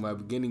how like my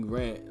beginning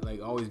rant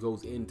like always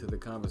goes into the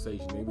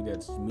conversation. Maybe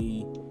that's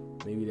me.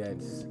 Maybe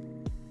that's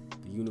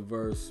the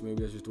universe.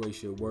 Maybe that's just the way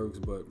shit works.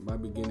 But my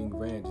beginning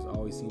rant just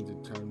always seems to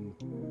turn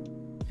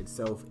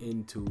itself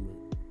into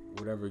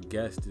whatever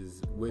guest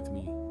is with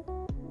me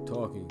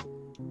talking.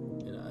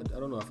 And I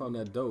don't know. I found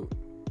that dope.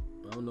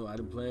 I don't know. I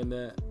didn't plan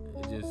that.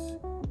 It just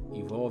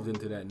evolved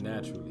into that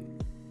naturally.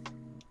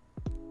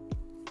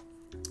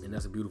 And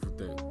that's a beautiful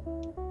thing.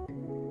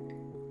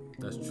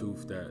 That's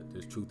truth that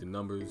there's truth in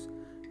numbers.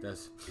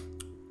 That's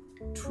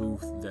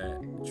proof that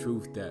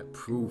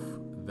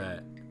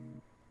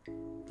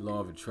law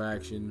of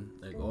attraction,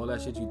 like all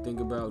that shit you think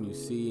about and you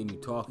see and you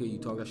talk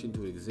that shit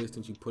into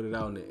existence, you put it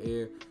out in the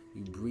air,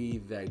 you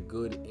breathe that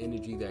good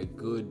energy, that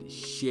good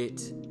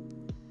shit,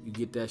 you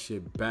get that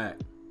shit back.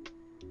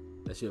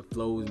 That shit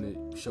flows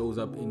and it shows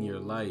up in your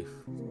life.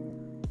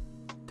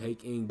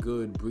 Take in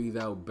good, breathe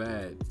out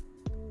bad.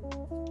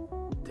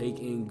 Take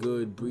in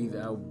good, breathe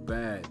out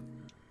bad.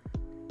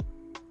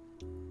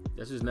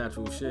 That's just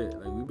natural shit.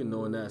 Like, we've been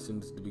knowing that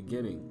since the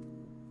beginning.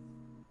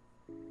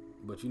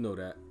 But you know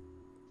that.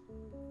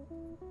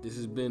 This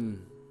has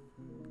been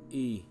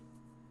E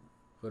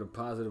for the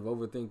Positive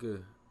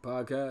Overthinker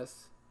podcast.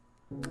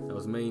 That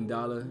was Main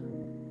Dollar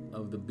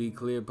of the Be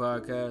Clear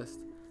podcast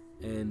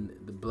and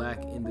the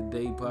Black in the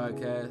Day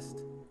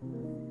podcast.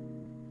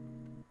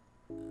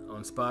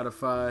 On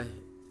Spotify.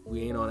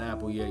 We ain't on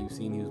Apple yet. You've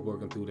seen he was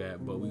working through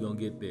that, but we gonna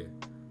get there.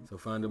 So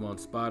find him on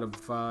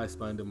Spotify,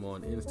 find him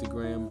on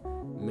Instagram,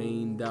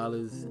 Main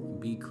Dollars,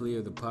 Be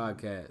Clear, the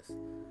podcast.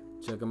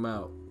 Check him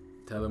out.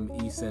 Tell him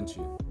E sent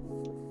you.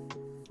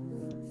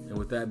 And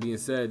with that being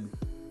said,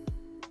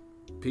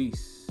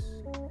 peace.